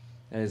movies.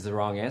 That is the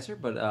wrong answer,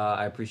 but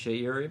I appreciate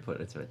your input.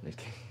 That's right.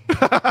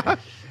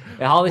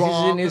 The holiday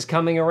season is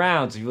coming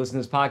around, so if you listen to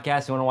this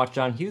podcast and want to watch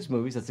John Hughes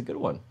movies, that's a good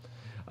one.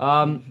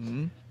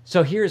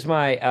 So here's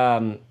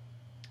my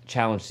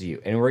challenge to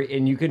you, and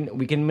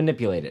we can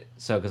manipulate it.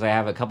 So because I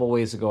have a couple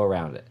ways to go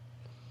around it.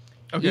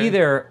 Okay.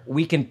 Either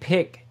we can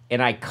pick an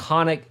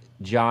iconic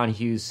John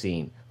Hughes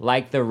scene,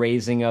 like the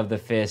raising of the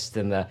fist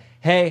and the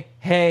hey,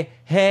 hey,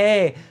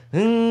 hey,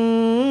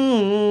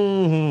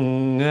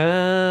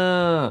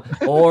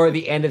 or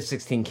the end of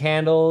 16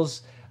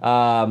 Candles,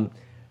 or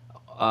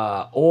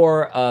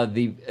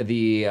the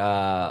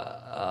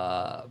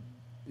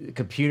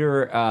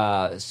computer,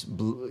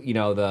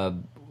 the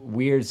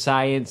weird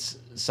science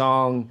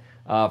song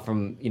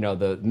from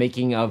the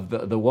making of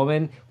the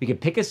woman. We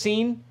could pick a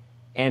scene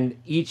and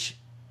each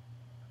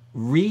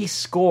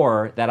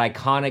rescore that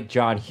iconic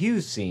John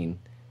Hughes scene,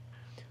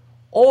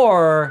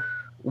 or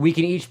we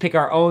can each pick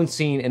our own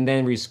scene and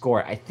then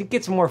rescore it. I think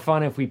it's more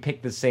fun if we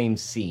pick the same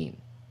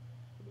scene.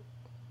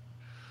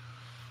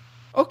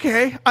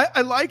 Okay,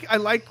 I like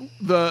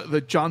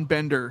the John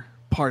Bender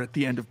part at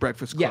the end of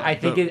Breakfast Club. Yeah, I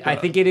think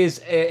it is.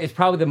 It's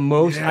probably the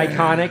most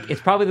iconic.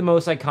 It's probably the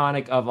most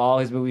iconic of all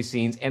his movie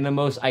scenes and the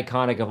most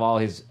iconic of all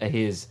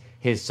his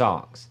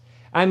songs.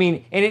 I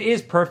mean, and it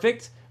is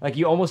perfect. Like,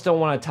 you almost don't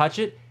want to touch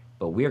it,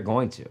 but we're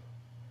going to.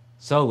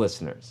 So,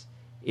 listeners,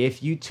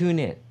 if you tune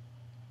in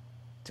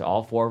to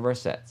all 4 of our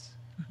sets,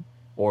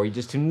 or you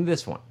just tune into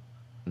this one,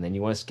 and then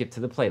you want to skip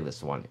to the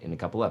playlist one in a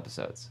couple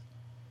episodes,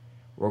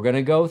 we're going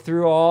to go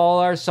through all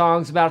our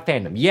songs about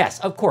fandom. Yes,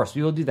 of course,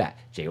 we will do that.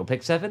 Jay will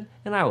pick 7,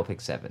 and I will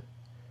pick 7.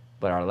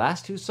 But our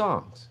last 2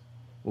 songs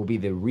will be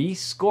the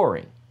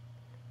rescoring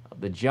of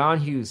the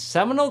John Hughes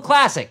seminal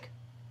classic,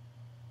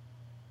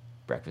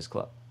 Breakfast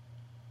Club.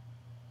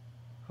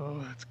 Oh,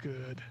 that's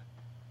good.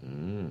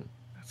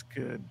 That's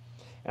good.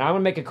 And I'm going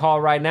to make a call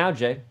right now,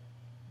 Jay.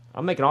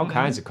 I'm making all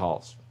kinds of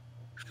calls.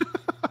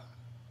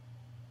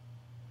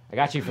 I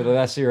got you for the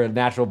rest of your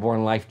natural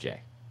born life, Jay.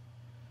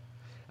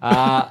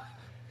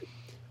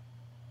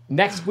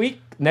 Next week,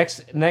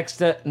 next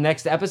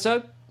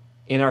episode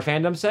in our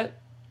fandom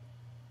set,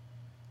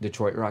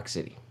 Detroit Rock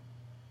City.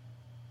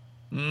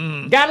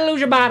 Gotta lose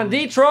your mind in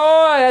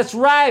Detroit. That's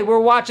right. We're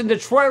watching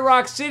Detroit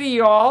Rock City,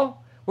 y'all.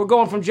 We're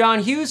going from John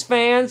Hughes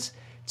fans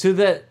to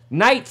the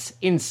Knights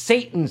in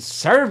Satan's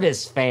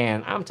Service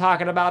fan. I'm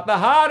talking about the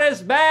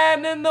hottest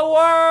band in the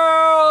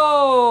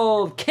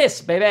world. Kiss,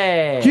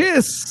 baby.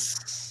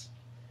 Kiss.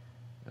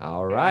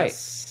 All right.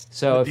 Yes.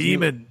 So The if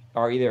demon. you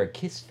are either a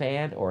Kiss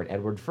fan or an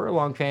Edward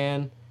Furlong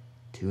fan,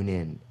 tune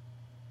in.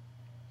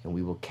 And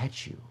we will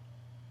catch you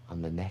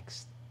on the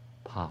next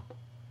Pop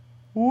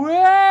Wave.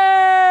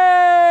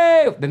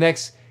 The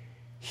next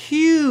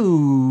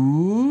huge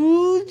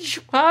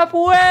Pop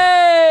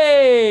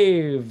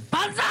Wave.